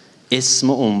 از اسم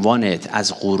و عنوانت،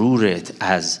 از غرورت،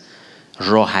 از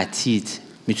راحتیت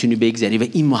میتونی بگذری. و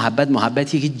این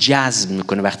محبتیه که جذب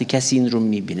میکنه وقتی کسی این رو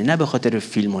میبینه، نه به خاطر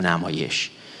فیلم و نمایش.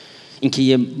 این که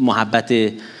یه محبت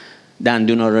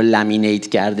دندونا رو لامینیت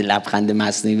کرده، لبخند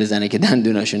مصنوعی بزنه که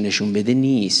دندوناشو نشون بده،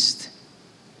 نیست.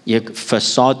 یک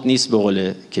فساد نیست به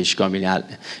قول کشکامیل،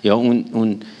 یا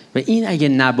اون و این اگه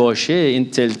نباشه، این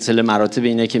سلسله مراتب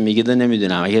اینه که میگه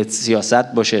نمیدونم، اگه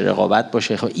سیاست باشه، رقابت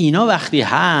باشه، خب اینا وقتی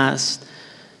هست،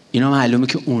 اینا معلومه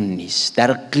که اون نیست.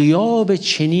 در غیاب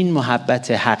چنین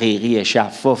محبت حقیقی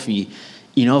شفافی،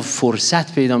 اینا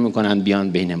فرصت پیدا میکنن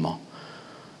بیان بین ما.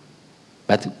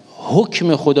 بعد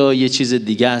حکم خدا یه چیز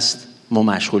دیگه است، ما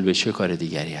مشغول به چه کار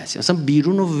دیگری هستیم. اصلا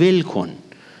بیرون رو ول کن،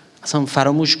 اصلا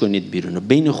فراموش کنید بیرون رو.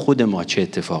 بین خود ما چه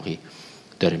اتفاقی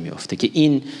داره میفته که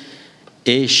این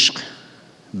عشق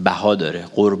بها داره،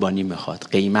 قربانی میخواد،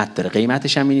 قیمت داره.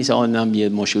 قیمتش هم این نیست آدم یه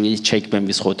مشکلی چک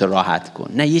بنویس خودت راحت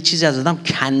کن، نه، یه چیزی از آدم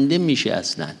کنده میشه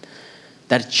اصلا.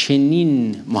 در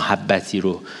چنین محبتی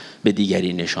رو به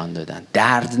دیگری نشان دادن.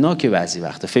 دردناکه بعضی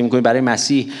وقتا. فکر می‌کنید برای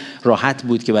مسیح راحت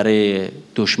بود که برای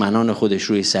دشمنان خودش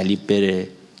روی صلیب بره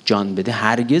جان بده؟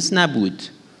 هرگز نبود.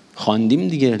 خواندیم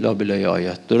دیگه لابلای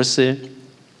آیات، درسته؟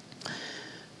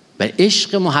 و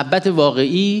عشق، محبت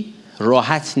واقعی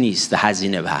راحت نیست،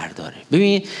 هزینه برداره.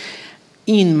 ببین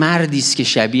این مردی است که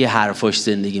شبیه حرفاش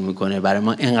زندگی میکنه، برای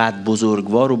ما اینقدر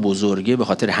بزرگوار و بزرگه به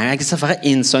خاطر همین. اگه فقط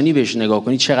انسانی بهش نگاه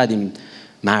کنی چقدر این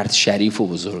مرد شریف و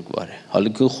بزرگواره، حالا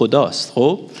که خداست.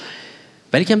 خب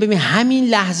ولی که ببین همین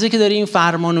لحظه که داره این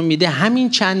فرمانو میده، همین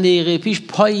چند دقیقه پیش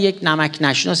پای یک نمک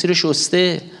نشناسی رو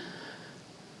شسته.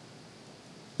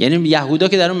 یعنی یهودا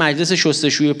که در اون مجلس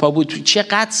شستشوی پا بود،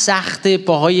 چقدر سخته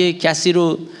پاهای کسی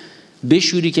رو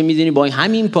بشوری که میدونی با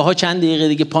همین پاها چند دقیقه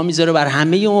دیگه پا میذاره بر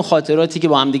همه اون خاطراتی که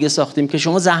با هم دیگه ساختیم، که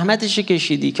شما زحمتش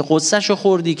کشیدی، که قصه‌شو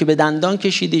خوردی، که به دندان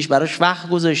کشیدیش، براش وقت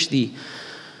گذاشتی.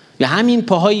 یا همین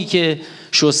پاهایی که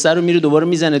شسته رو میره دوباره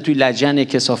میزنه توی لجن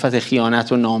کثافت،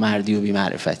 خیانت و نامردی و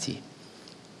بی‌معرفتی.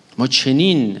 ما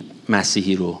چنین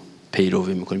مسیحی رو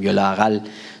پیروی میکنیم، یا لااقل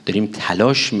داریم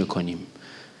تلاش میکنیم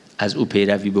از او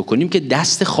پیروی بکنیم که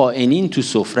دست خائنین تو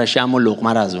سفره‌ش اما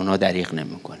لقمه رو از اونها دریغ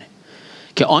نمیکنه،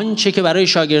 که آنچه که برای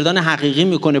شاگردان حقیقی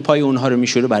میکنه پای اونها رو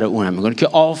میشوره برای اون هم میکنه، که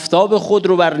آفتاب خود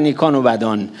رو بر نیکان و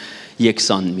بدان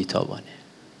یکسان میتابانه.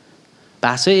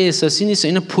 بحثای احساسی نیست،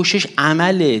 اینا پشتش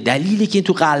عمله. دلیلی که این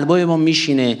تو قلبای ما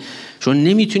میشینه، چون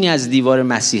نمیتونی از دیوار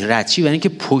مسیح رد شی، برای اینکه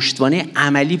پشتوانه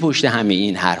عملی پشت همه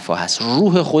این حرفا هست.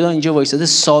 روح خدا اینجا وایساده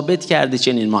ثابت کرده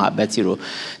چنین محبتی رو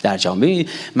در جهان. ببین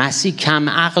مسیح کم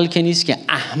عقل که نیست، که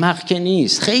احمق که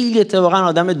نیست، خیلی اتفاقا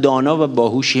آدم دانا و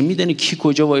باهوشی، میدونه کی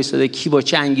کجا وایساده، کی با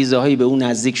چه انگیزه هایی به اون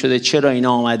نزدیک شده، چرا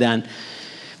اینا آمدن.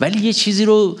 ولی یه چیزی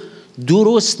رو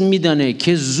درست میدانه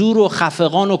که زور و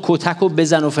خفقان و کتک و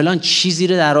بزن و فلان چیزی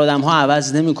رو در آدم ها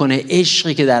عوض نمیکنه،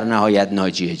 عشقی که در نهایت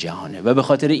ناجی جهانه. و به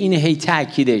خاطر این هی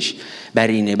تاکیدش بر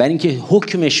اینه، بر اینکه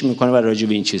حکمش میکنه و راجع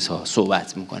به این چیزها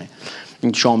صحبت میکنه.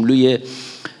 این شاملوی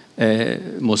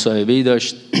مصاحبه‌ای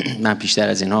داشت، من پیشتر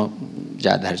از اینها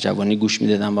در جوانی گوش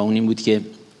میدادم، و اون این بود که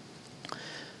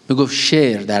میگفت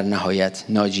شعر در نهایت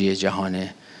ناجی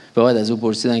جهانه. و بعد از او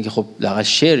پرسیدن که خب لااقل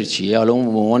شعر چیه؟ حالا اون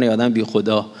به عنوان آدم بی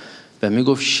خدا، و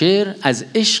میگفت شعر از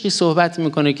عشقی صحبت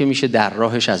میکنه که میشه در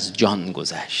راهش از جان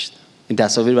گذشت. این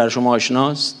تصاویر برای شما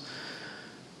آشناست؟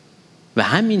 و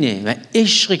همینه، و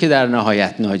عشقی که در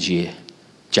نهایت ناجی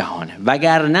جهانه.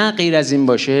 وگرنه غیر از این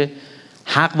باشه،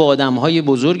 حق با آدم‌های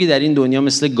بزرگی در این دنیا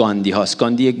مثل گاندی هاست.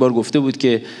 گاندی یک بار گفته بود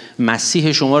که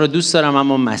مسیح شما رو دوست دارم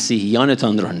اما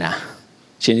مسیحیانتان رو نه.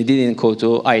 شنیدید این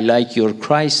کوتو؟ I like your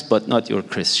Christ but not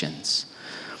your Christians.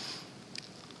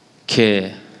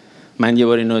 که من یه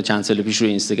بار اینو چند سال پیش روی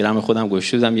اینستاگرام خودم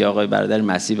گوش دادم، یه آقای برادر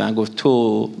مسیحی من گفت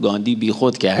تو گاندی بی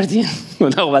خود کردی.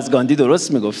 خب از گاندی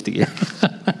درست میگفت دیگه.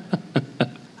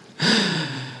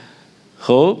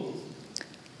 خب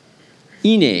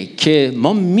اینه که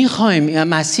ما میخوایم،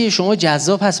 مسیح شما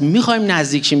جذاب هست، میخوایم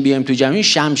نزدیک شیم، بیایم تو جمعی.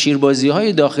 شمشیربازی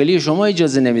های داخلی شما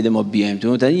اجازه نمیده ما بیایم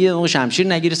تو، تا یه شمشیر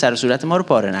نگیره سر صورت ما رو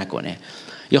پاره نکنه.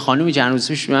 یه خانومی چند روز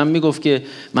پیش من میگفت که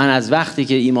من از وقتی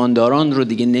که ایمانداران رو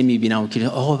دیگه نمیبینم که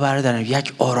آقا برادرم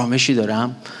یک آرامشی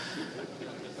دارم.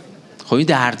 خب این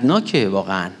دردناکه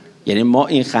واقعا. یعنی ما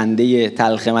این خنده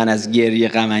تلخ من از گریه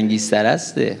غم انگیزتر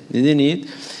است، میدونید؟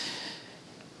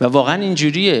 و واقعا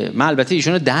اینجوریه. من البته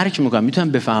ایشونو درک میکنم،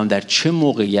 میتونم بفهمم در چه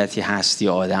موقعیتی هستی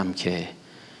آدم که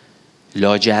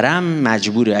لاجرم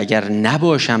مجبوره اگر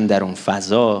نباشم در اون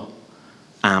فضا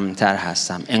امن‌تر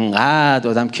هستم. انقدر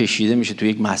آدم کشیده میشه تو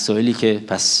یک مسائلی که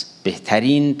پس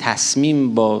بهترین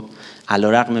تصمیم با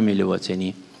علیرغم میل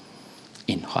باطنی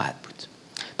این خواهد بود.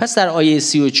 پس در آیه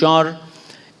 34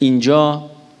 اینجا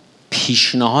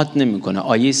پیشنهاد نمیکنه.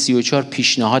 آیه 34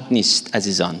 پیشنهاد نیست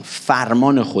عزیزان،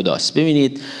 فرمان خداست.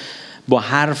 ببینید با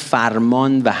هر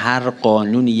فرمان و هر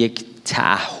قانون یک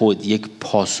تعهد، یک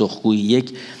پاسخگویی،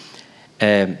 یک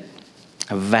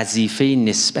وظیفه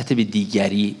نسبت به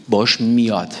دیگری باش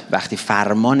میاد. وقتی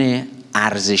فرمان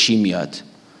ارزشی میاد،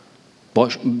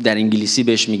 باش در انگلیسی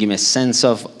بهش میگیم sense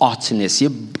of oughtness، یه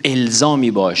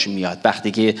الزامی باش میاد.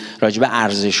 وقتی که راجع به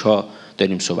ارزش ها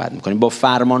داریم صحبت میکنیم، با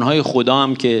فرمانهای خدا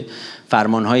هم که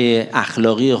فرمانهای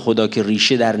اخلاقی خدا که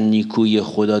ریشه در نیکویی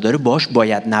خدا داره، باش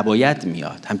باید نباید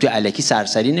میاد. هم تو الکی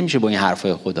سرسری نمیشه با این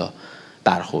حرفای خدا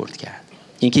برخورد کرد.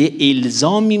 این که یه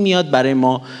الزامی میاد برای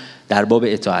ما در باب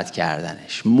اطاعت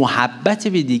کردنش. محبت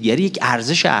به دیگری یک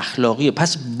ارزش اخلاقیه،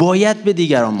 پس باید به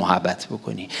دیگران محبت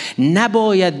بکنی،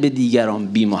 نباید به دیگران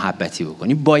بی محبتی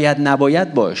بکنی. باید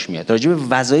نباید باش میاد. راجع به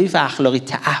وظایف اخلاقی،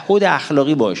 تعهد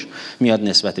اخلاقی باش میاد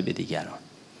نسبت به دیگران.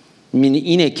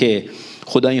 اینه که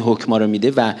خدا این حکما رو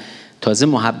میده و تازه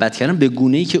محبت کردن به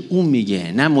گونه‌ای که اون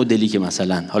میگه، نه مدلی که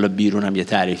مثلا حالا بیرون هم یه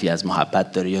تعریفی از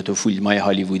محبت داره، یا تو فیلم‌های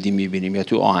هالیوودی میبینیم یا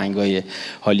تو آهنگای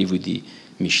هالیوودی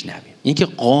میشنویم. این که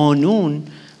قانون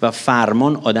و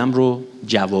فرمان آدم رو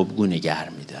جوابگو نگه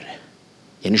میداره.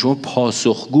 یعنی شما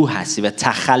پاسخگو هستی و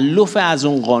تخلف از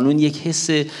اون قانون یک حس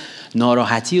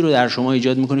ناراحتی رو در شما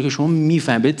ایجاد میکنه که شما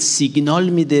میفهمید، سیگنال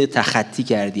میده تخطی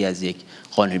کردی از یک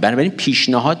قانونی. بنابراین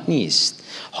پیشنهاد نیست.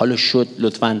 حالا شد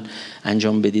لطفاً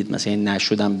انجام بدید، مثلا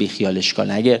نشدم بی خیال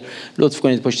اشکال، اگر لطف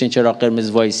کنید پشت این چراغ قرمز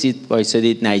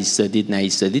وایسادید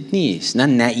نایستادید نیست. نه،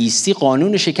 نایستی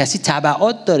قانون شکستی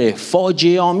تبعات داره،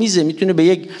 فاجعه آمیزه، میتونه به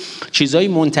یک چیزایی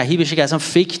منتهی بشه که اصلا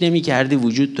فکر نمی‌کردی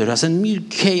وجود داره، اصلا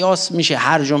کیاس میشه،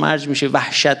 هرج و مرج میشه،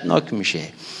 وحشتناک میشه.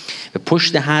 و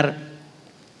پشت هر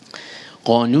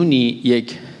قانونی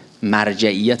یک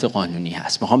مرجعیت قانونی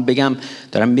هست. میخوام بگم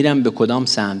دارم میرم به کدام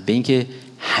سمت؟ به اینکه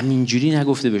همینجوری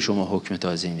نگفته به شما حکم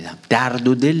تازه میدم، درد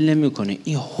و دل نمیکنه.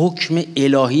 این حکم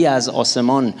الهی از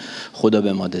آسمان خدا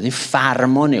به ما داده، این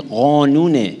فرمان،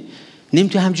 قانونه،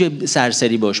 نمیتونی همینجوری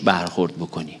سرسری باش برخورد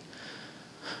بکنی.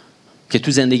 که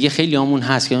تو زندگی خیلی همون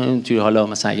هست که اینطوری حالا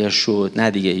مثلا اگر شد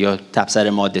نه دیگه، یا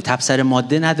تبصره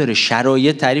ماده نداره،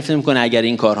 شرایط تعریف نمیکنه اگر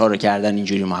این کارها رو کردن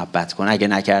اینجوری محبت کن، اگه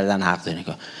نکردن حق داری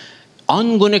کن.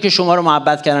 آنگونه که شما رو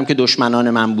محبت کردم که دشمنان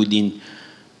من بودین،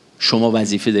 شما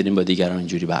وظیفه دارین با دیگران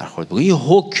اینجوری برخورد بکنید. این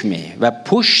حکمه و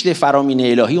پشت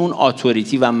فرامین الهی اون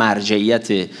اتوریتی و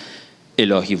مرجعیت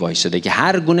الهی وایساده که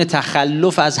هر گونه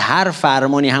تخلف از هر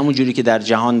فرمانی، همون جوری که در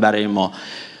جهان برای ما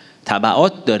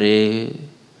تبعات داره،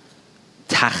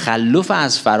 تخلف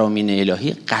از فرامین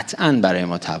الهی قطعاً برای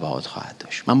ما تبعات خواهد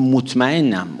داشت. من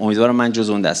مطمئنم، امیدوارم من جز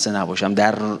اون دسته نباشم،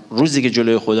 در روزی که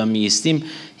جلوی خدا می‌ایستیم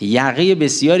یقه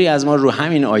بسیاری از ما رو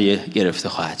همین آیه گرفته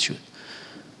خواهد شد.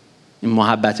 این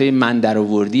محبت‌های من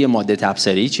درآوردی ماده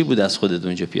تبصره‌ای چی بود از خودت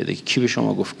اونجا پیاده؟ کی به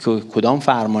شما گفت کدام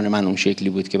فرمان من اون شکلی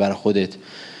بود که برای خودت؟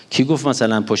 کی گفت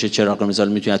مثلا پشت چراغ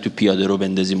مثال میتونی تو پیاده رو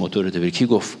بندازی موتورت بری؟ کی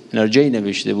گفت؟ اینا رو جایی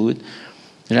نوشته بود؟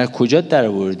 اینا کجا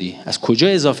درآوردی؟ از کجا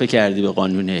اضافه کردی به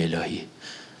قانون الهی؟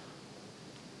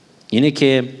 اینه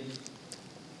که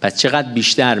پس چقدر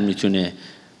بیشتر میتونه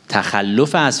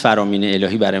تخلف از فرامین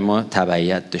الهی برای ما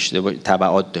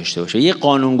تبعات داشته باشه. یه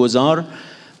قانونگذار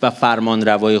و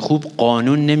فرمانروای خوب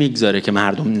قانون نمیگذاره که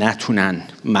مردم نتونن،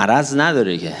 مرض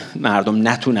نداره که مردم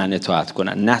نتونن اطاعت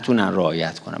کنن، نتونن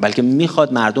رعایت کنن، بلکه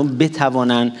میخواد مردم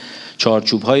بتوانن،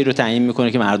 چارچوب‌هایی رو تعیین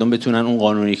میکنه که مردم بتونن اون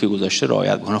قانونی که گذاشته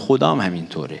رعایت کنن. خدا هم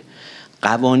همینطوره.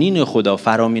 قوانین خدا،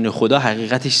 فرامین خدا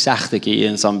حقیقتش سخته که یه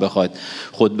انسان بخواد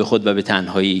خود به خود و به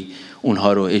تنهایی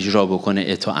اونها رو اجرا بکنه،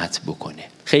 اطاعت بکنه.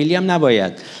 خیلی هم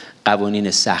نباید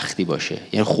قوانین سختی باشه.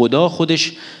 یعنی خدا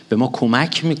خودش به ما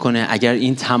کمک میکنه اگر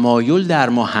این تمایل در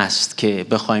ما هست که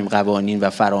بخوایم قوانین و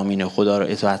فرامین خدا رو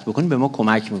اطاعت بکنیم، به ما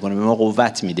کمک میکنه، به ما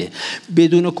قوت میده.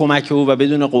 بدون کمک او و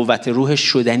بدون قوت روحش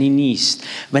شدنی نیست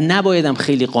و نبایدم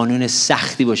خیلی قانون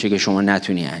سختی باشه که شما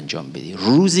نتونی انجام بدی.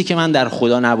 روزی که من در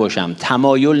خدا نباشم،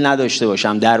 تمایل نداشته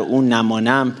باشم، در اون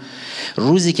نمانم،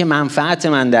 روزی که منفعت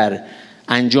من در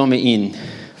انجام این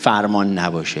فرمان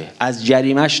نباشه، از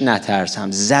جریمش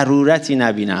نترسم، ضرورتی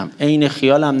نبینم، عین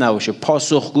خیالم نباشه،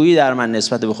 پاسخگویی در من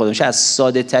نسبت به خودم باشه، از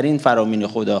ساده ترین فرامین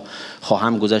خدا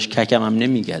خواهم گذشت، ککم هم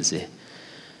نمیگزه.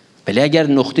 ولی اگر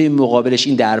نقطه مقابلش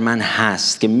این در من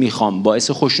هست که میخوام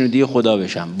باعث خوشنودی خدا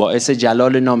بشم، باعث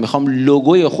جلال نام، میخوام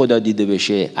لوگوی خدا دیده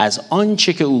بشه، از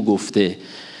آنچه که او گفته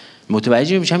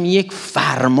متوجه بشم یک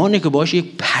فرمانه که باش یک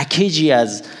پکیجی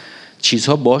از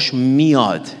چیزها باش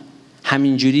میاد.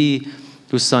 همینجوری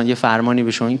دوستان یه فرمانی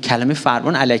به شما، این کلمه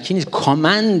فرمان الکی نیست،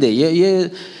 کامنده،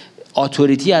 یه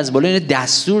اتوریتی از بالا، این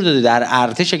دستور داده. در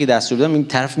ارتش که دستور دادم این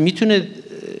طرف میتونه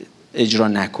اجرا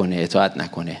نکنه، اطاعت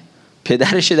نکنه،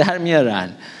 پدرش در میارن.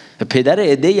 پدر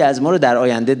عده‌ای از ما رو در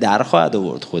آینده در خواهد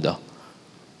آورد خدا.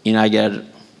 این اگر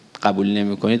قبول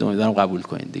نمی‌کنید امیدوارم قبول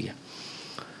کنید دیگه.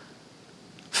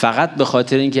 فقط به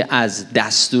خاطر اینکه از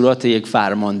دستورات یک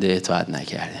فرمانده اطاعت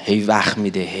نکرده، هی وقت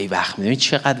میده. این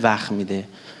چقدر وقت میده؟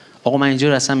 آقا من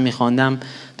اینجا اصلا میخواندم،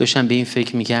 داشتم به این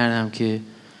فکر میکردم که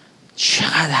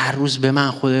چقدر هر روز به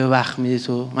من خدا وقت میده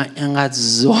تو، من اینقدر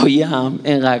زاییم،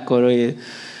 اینقدر کارهای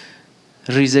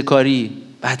ریزکاری،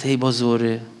 بعد هی با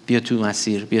زوره بیا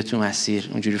تو مسیر،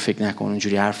 اونجوری فکر نکن،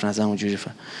 اونجوری حرف نزن، اونجوری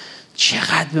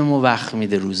چقدر به ما وقت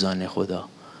میده روزانه خدا.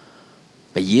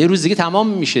 و یه روز دیگه تمام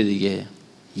میشه دیگه،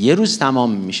 یه روز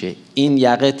تمام میشه، این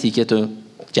یقه تیکت و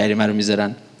جریمه رو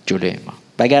میذارن جلوی ما.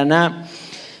 وگرنه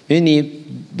یعنی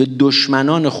به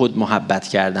دشمنان خود محبت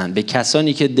کردن، به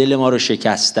کسانی که دل ما رو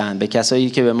شکستن، به کسانی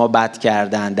که به ما بد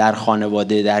کردن، در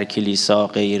خانواده، در کلیسا،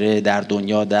 غیره، در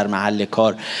دنیا، در محل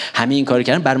کار، همه این کار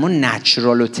کردن بر ما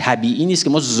نچرال و طبیعی نیست که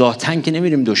ما ذاتاً که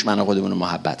نمیریم دشمن خودمون رو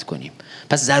محبت کنیم.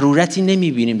 پس ضرورتی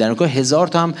نمیبینیم، در اون کار 1000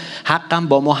 تا هم حقم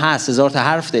با ما هست، 1000 تا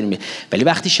حرف داریم، ولی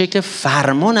وقتی شکل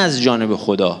فرمان از جانب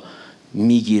خدا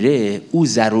میگیره، او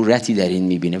ضرورتی در این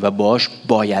میبینه و باش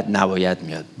باید نباید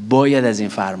میاد. باید از این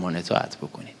فرمان اطاعت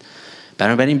بکنید.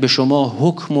 بنابراین به شما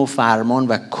حکم و فرمان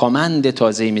و کامند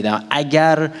تازه‌ای میدم.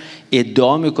 اگر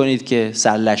ادعا میکنید که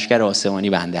سرلشکر آسمانی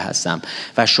بنده هستم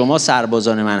و شما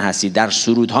سربازان من هستید، در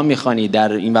سرودها میخوانید،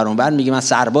 در این ور اون ور میگی من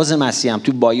سرباز مسیحم،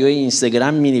 تو بایو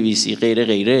اینستاگرام مینویسی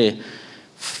غیره،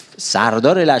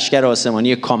 سردار لشکر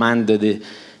آسمانی کامند داده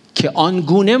که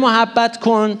آنگونه محبت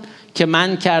کن که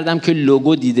من کردم که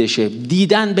لوگو دیده شه.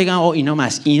 دیدن بگم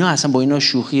اینا اصلا با اینا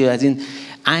شوخی، از این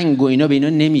انگ و اینا به اینا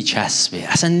نمیچسبه.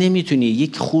 اصلا نمیتونی،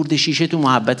 یک خورده شیشه تو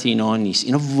محبت اینا نیست.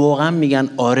 اینا واقعا میگن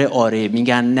آره آره،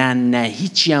 میگن نه نه،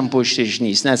 هیچی هم پشتش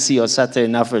نیست، نه سیاست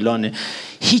نه فلانه،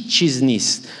 هیچ چیز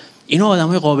نیست. اینا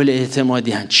آدمای قابل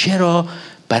اعتمادی هستن. چرا؟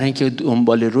 برای اینکه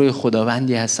دنبال روی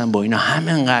خداوندی هستن با اینا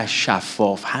همینقدر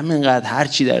شفاف، همینقدر هر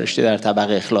چی درشته در طبق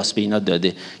اخلاص به اینا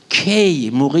داده.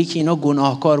 کی؟ موقعی که اینا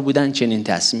گناهکار بودن چنین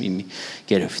تصمیمی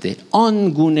گرفته. آن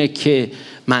گونه که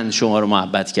من شما رو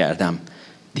محبت کردم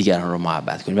دیگران رو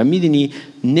محبت کنید. و میدونی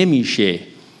نمیشه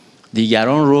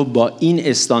دیگران رو با این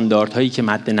استانداردهایی که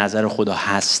مد نظر خدا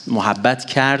هست محبت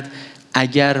کرد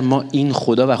اگر ما این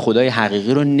خدا و خدای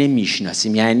حقیقی رو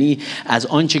نمیشناسیم. یعنی از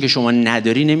آنچه که شما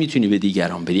نداری نمیتونی به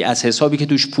دیگران بدی، از حسابی که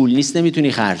توش پول نیست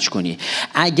نمیتونی خرج کنی.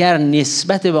 اگر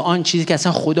نسبت به آن چیزی که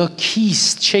اصلا خدا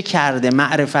کیست، چه کرده،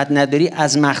 معرفت نداری،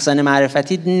 از مخزن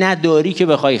معرفتی نداری که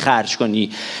بخوای خرج کنی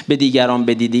به دیگران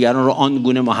بدی، دیگران رو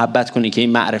آنگونه محبت کنی که این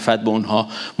معرفت به اونها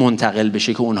منتقل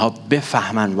بشه که اونها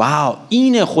بفهمن واو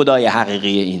این خدای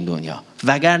حقیقی این دنیا.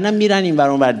 وگرنه میرن این ور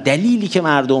اون ور. دلیلی که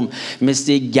مردم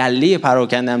مثل گله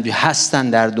پراکنده هم هستن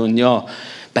در دنیا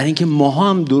برای اینکه ما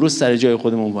هم درست سر جای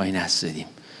خودمون وای نستادیم.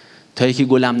 تا یکی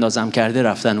گلم نازم کرده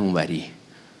رفتن اونوری.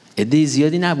 عده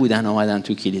زیادی نبودن آمدن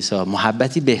تو کلیسا،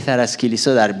 محبتی بهتر از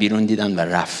کلیسا در بیرون دیدن و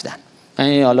رفتن.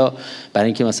 یعنی حالا برای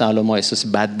اینکه مثلا حالا ما احساس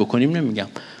بد بکنیم نمیگم،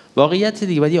 واقعیت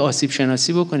دیگه باید یه آسیب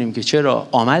شناسی بکنیم که چرا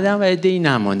آمدن و عده‌ای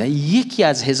نموندن. یکی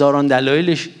از هزاران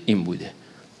دلایلش این بوده،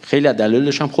 خیلی از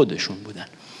دلایلش هم خودشون بودن.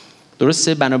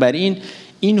 درسته؟ بنابراین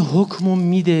این حکمو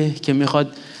میده که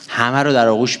میخواد همه رو در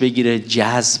آغوش بگیره،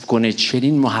 جذب کنه.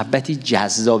 چنین محبتی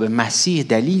جذاب. مسیح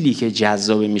دلیلی که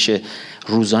جذاب میشه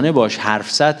روزانه باش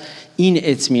حرف زد این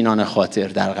اطمینان خاطر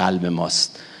در قلب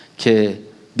ماست که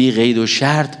بی قید و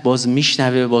شرط باز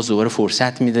میشنوه، باز دوباره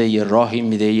فرصت میده، یه راهی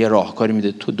میده، یه راهکاری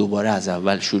میده تو دوباره از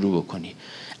اول شروع بکنی.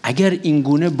 اگر این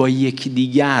گونه با یک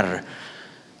دیگر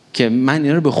که من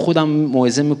اینا رو به خودم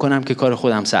موعظه میکنم که کار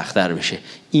خودم سخت‌تر بشه،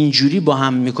 اینجوری با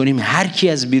هم میکنیم، هر کی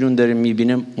از بیرون داره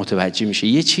میبینه متوجه میشه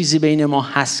یه چیزی بین ما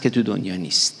هست که تو دنیا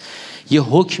نیست. یه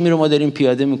حکمی رو ما داریم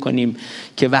پیاده میکنیم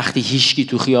که وقتی هیچکی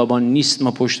تو خیابان نیست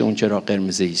ما پشت اون چراغ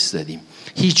قرمز ایستادیم،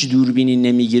 هیچ دوربینی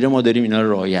نمیگیره ما داریم اینا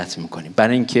رو رعایت میکنیم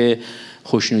برای اینکه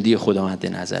خوشنودی خدا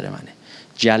مد نظر منه،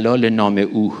 جلال نام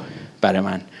او برای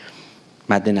من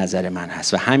مد نظر من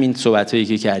هست. و همین صحبتایی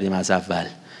که کردیم از اول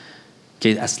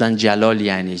که اصلا جلال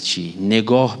یعنی چی،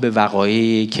 نگاه به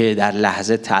وقایعی که در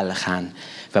لحظه تلخن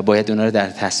و باید اونا رو در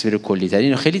تصویر کلی‌تر،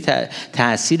 اینو خیلی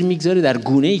تأثیر میگذاره در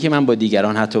گونه‌ای که من با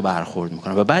دیگران حتی برخورد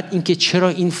میکنم. و بعد اینکه چرا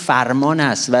این فرمان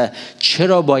است و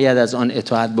چرا باید از آن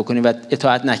اطاعت بکنیم و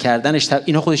اطاعت نکردنش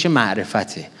اینا خودش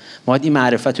معرفته. ما باید این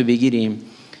معرفت رو بگیریم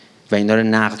و اینا رو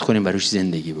نقد کنیم و روش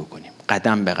زندگی بکنیم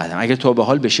قدم به قدم. اگر تا به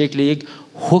حال به شکل یک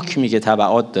حکمی که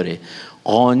تبعات داره،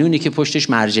 قانونی که پشتش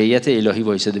مرجعیت الهی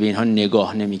وایساده به اینها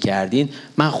نگاه نمی‌کردین،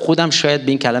 من خودم شاید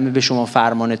به این کلمه به شما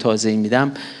فرمان تازه‌ای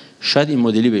میدم شاید این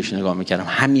مدلی بهش نگاه می‌کردم.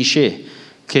 همیشه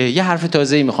که یه حرف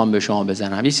تازه‌ای میخوام به شما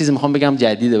بزنم، یه چیزی میخوام بگم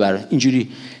جدیده برای اینجوری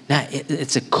نه،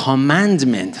 it's a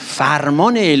commandment،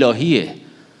 فرمان الهیه،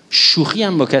 شوخی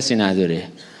هم با کسی نداره.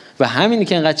 و همین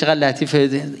که اینقدر چقدر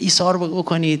لطیفه ایثار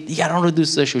بکنید، دیگران رو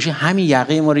دوست داشته باشید، همین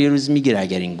یقه ما رو یه روز میگیره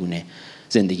اگر این گونه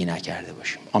زندگی نکرده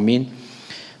باشیم. آمین.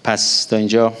 پس تا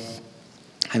اینجا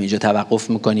همینجا توقف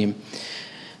میکنیم.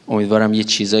 امیدوارم یه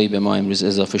چیزایی به ما امروز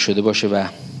اضافه شده باشه و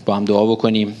با هم دعا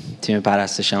بکنیم. تیم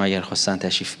پرستش هم اگر خواستن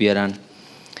تشریف بیارن.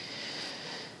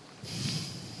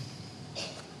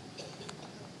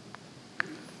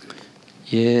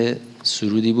 یه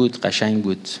سرودی بود قشنگ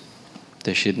بود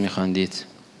داشتید میخواندید.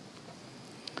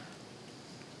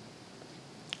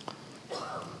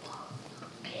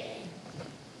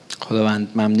 خداوند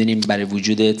ممنونیم برای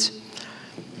وجودت،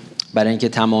 برای اینکه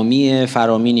تمامی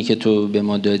فرامینی که تو به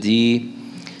ما دادی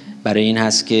برای این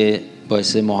هست که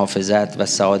باعث محافظت و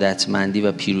سعادتمندی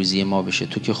و پیروزی ما بشه.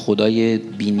 تو که خدای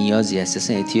بی‌نیازی هستی،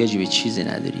 اصلا احتیاجی به چیزی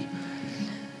نداری.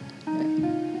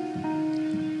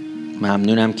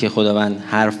 ممنونم که خداوند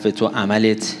حرف تو،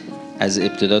 عملت از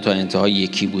ابتدا تا انتها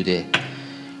یکی بوده.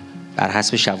 بر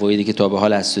حسب شواهدی که تا به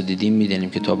حال از تو دیدیم میدونیم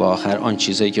که تا به آخر آن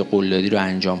چیزایی که قول دادی رو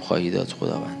انجام خواهی داد.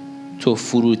 خداوند تو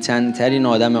فروتن‌ترین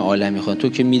آدم عالمی خواهد. تو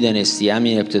که میدونستی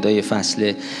همین ابتدای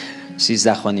فصل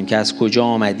 13 خوانیم که از کجا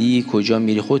آمدی کجا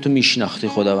میری، خودتو میشناختی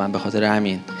خداوند. به خاطر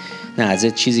همین نه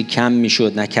ازت چیزی کم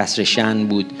میشد، نه کسر شأن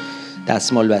بود.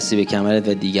 دستمال بستی به کمرت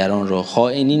و دیگران رو،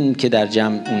 خائنین که در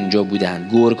جمع اونجا بودن،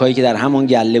 گورکایی که در همون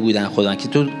گله بودن خداوند، که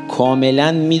تو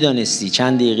کاملا میدانستی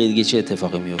چند دقیقه دیگه چه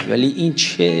اتفاقی میفته. ولی این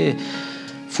چه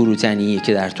فروتنیه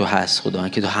که در تو هست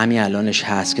خداوند، که تو همین الانش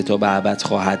هست، که تو به ابد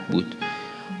خواهد بود.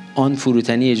 آن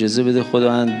فروتنی اجازه بده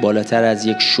خداوند بالاتر از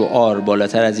یک شعار،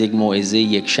 بالاتر از یک موعظه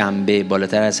یک شنبه،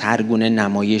 بالاتر از هر گونه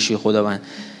نمایشی خداوند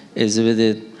اجازه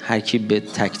بده هر کی به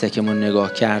تک تکمون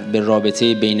نگاه کرد، به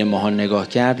رابطه بین ماها نگاه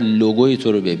کرد، لوگوی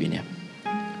تو رو ببینه،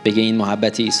 بگه این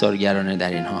محبت ایثارگرانه در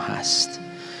اینها هست.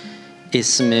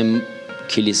 اسم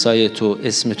کلیسای تو،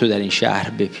 اسم تو در این شهر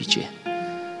بپیچه،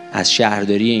 از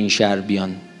شهرداری این شهر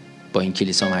بیان با این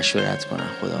کلیسا مشورت کنن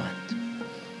خداوند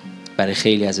برای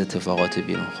خیلی از اتفاقات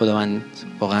بیرون. خداوند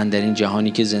واقعا در این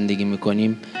جهانی که زندگی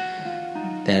میکنیم،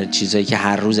 در چیزایی که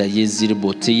هر روز از یه زیر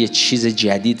بوته یه چیز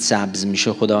جدید سبز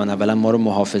میشه، خداوند اولا ما رو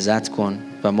محافظت کن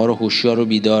و ما رو هوشیار و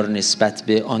بیدار نسبت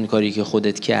به آن کاری که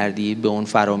خودت کردی، به اون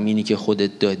فرامینی که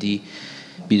خودت دادی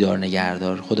بیدار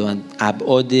نگهدار. خداوند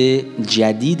ابعاد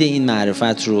جدید این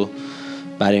معرفت رو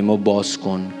برای ما باز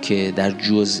کن که در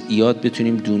جزئیات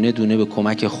بتونیم دونه دونه به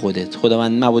کمک خودت.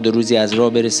 خداوند مبادا روزی از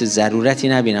راه برسه ضرورتی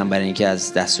نبینم برای اینکه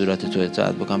از دستورات تو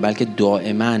اطاعت بکنم، بلکه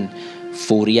دائما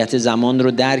فوریت زمان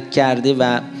رو درک کرده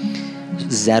و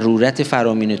ضرورت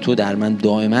فرامین تو در من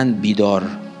دائما بیدار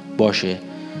باشه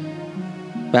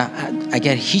و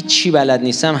اگر هیچی بلد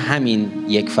نیستم همین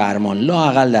یک فرمان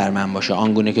لااقل در من باشه،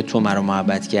 آنگونه که تو مرا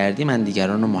محبت کردی من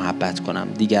دیگران رو محبت کنم،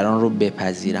 دیگران رو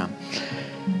بپذیرم،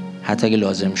 حتی اگه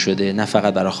لازم شده نه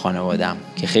فقط برای خانواده‌ام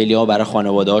که خیلی ها برای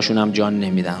خانواده هاشون هم جان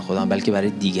نمیدن خودم، بلکه برای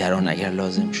دیگران اگر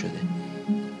لازم شده.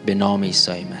 به نام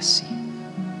عیسی مسیح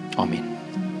آمین.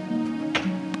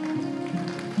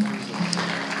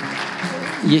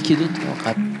 یکی دو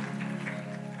تا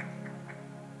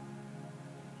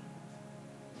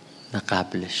نه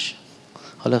قبلش،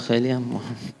 حالا خیلی هم مهم.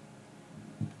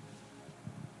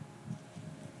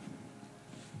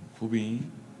 خوبی؟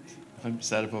 میخوایم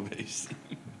سر پا بایستیم.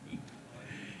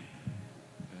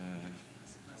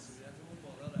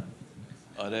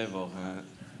 آره واقعا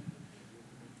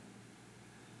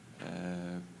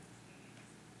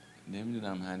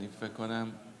نمیدونم، حنیف فکر کنم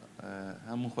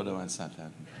همون خداوند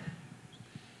سلطنت.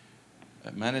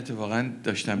 من اتفاقا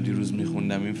داشتم دیروز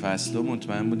میخوندم این فصل و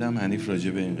مطمئن بودم حنیف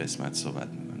راجع به این قسمت صحبت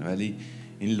میکنه، ولی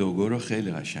این لوگو رو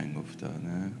خیلی قشنگ گفت.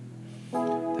 نه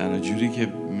تنها جوری که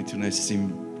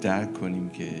میتونستیم درک کنیم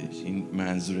که این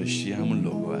منظورش چیه همون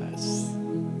لوگو هست.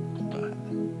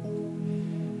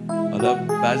 حالا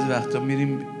بعضی وقتا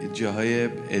میریم جاهای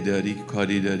اداری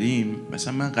کاری داریم،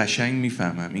 مثلا من قشنگ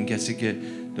میفهمم این کسی که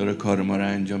داره کار ما رو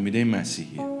انجام میده این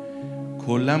مسیحیه،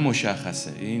 کلا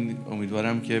مشخصه. این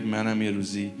امیدوارم که منم یه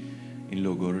روزی این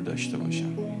لوگو رو داشته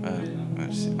باشم.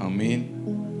 مرسی. آمین.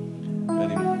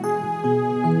 بریم.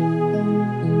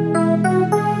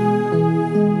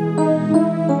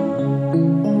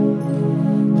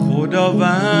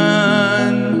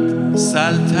 خداوند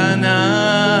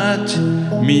سلطنت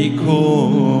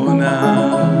میکنم،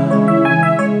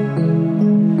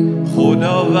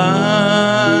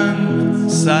 خداوند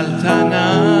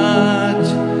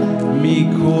سلطنت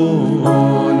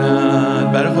میکند.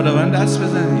 برای خداوند دست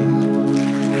بزنید.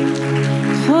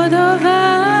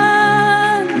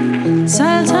 خداوند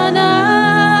سلطنت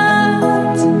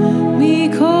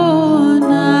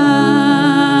میکند،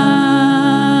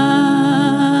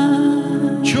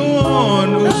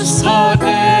 چون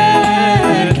استاده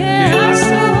که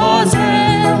هست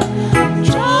حاضر،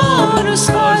 چون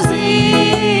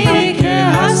استازی که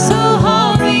هست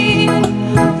حامی،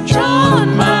 چون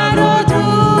مرا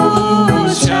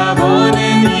دوست شبان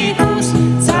نیکوست،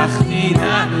 زخمی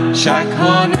نه، شک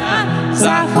ها نه،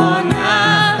 ضعف ها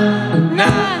نه، نه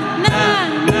نه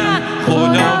نه.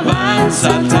 خداوند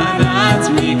سلطنت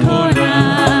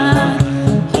میکند،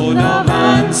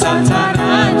 خداوند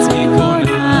سلطنت میکند.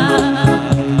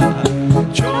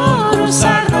 چون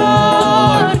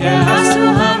سردار که هست و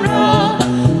همراه،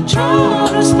 چون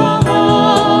روز با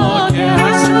ما که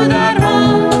هست و در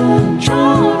ما،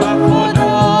 چون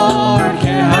وفادار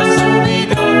که هست و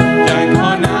بیدار. جنگ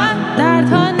ها نه، درد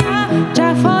ها نه،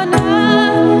 جفا نه،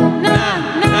 نه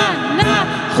نه نه.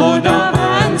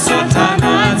 خداوند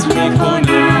سلطنت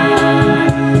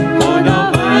میکند،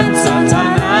 خداوند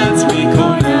سلطنت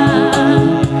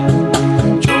میکند.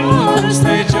 چون روز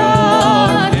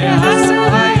نجات که هست و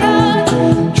حیات،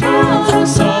 چون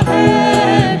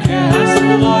صاحب که هست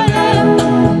و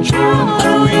غالب، چون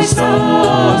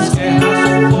رویستاست که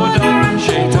هست خدا.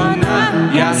 شیطان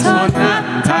نه، یأس ها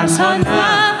نه، ترس ها نه،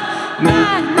 نه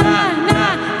نه نه.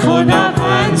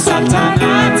 خداوند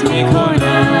سلطنت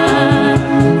میکند،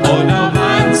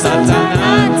 خداوند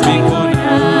سلطنت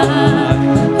میکند،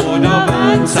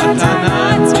 خداوند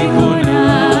سلطنت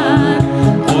میکند،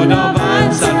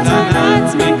 خداوند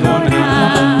سلطنت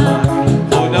میکند،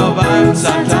 خداوند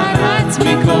سلطنت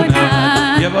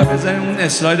میکند. یه بار بذاریم اون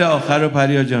اسلاید آخر رو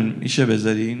پریا جان، میشه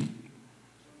بذارین؟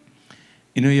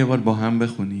 اینو یه بار با هم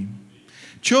بخونیم.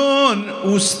 چون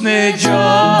اوست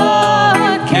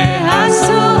نجات که هست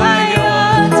و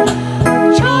حیات،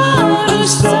 چون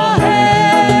اوست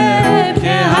صاحب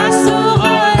که هست و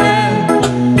غالب،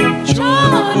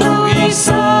 چون او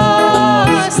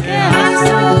عیساست که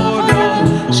هست و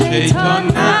خدا، شیطان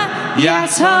نه،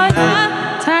 یأسا نه،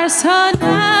 ترسا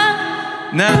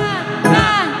نه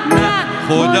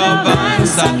خداوند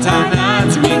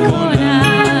سلطنت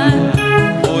میکند،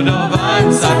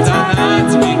 خداوند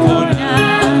سلطنت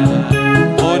میکند،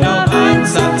 خداوند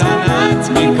سلطنت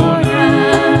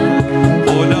میکند،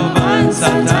 خداوند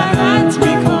سلطنت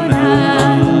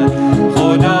میکند،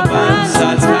 خداوند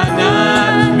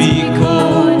سلطنت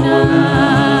میکند.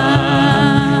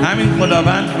 همین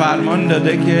خداوند فرمان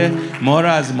داده که ما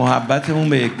را از محبتمون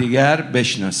به یکدیگر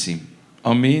بشناسیم.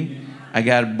 آمین.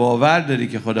 اگر باور داری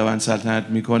که خداوند سلطنت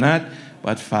میکند،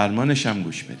 باید فرمانش هم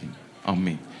گوش بدیم.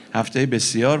 آمین. هفته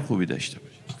بسیار خوبی داشته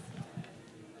باشید.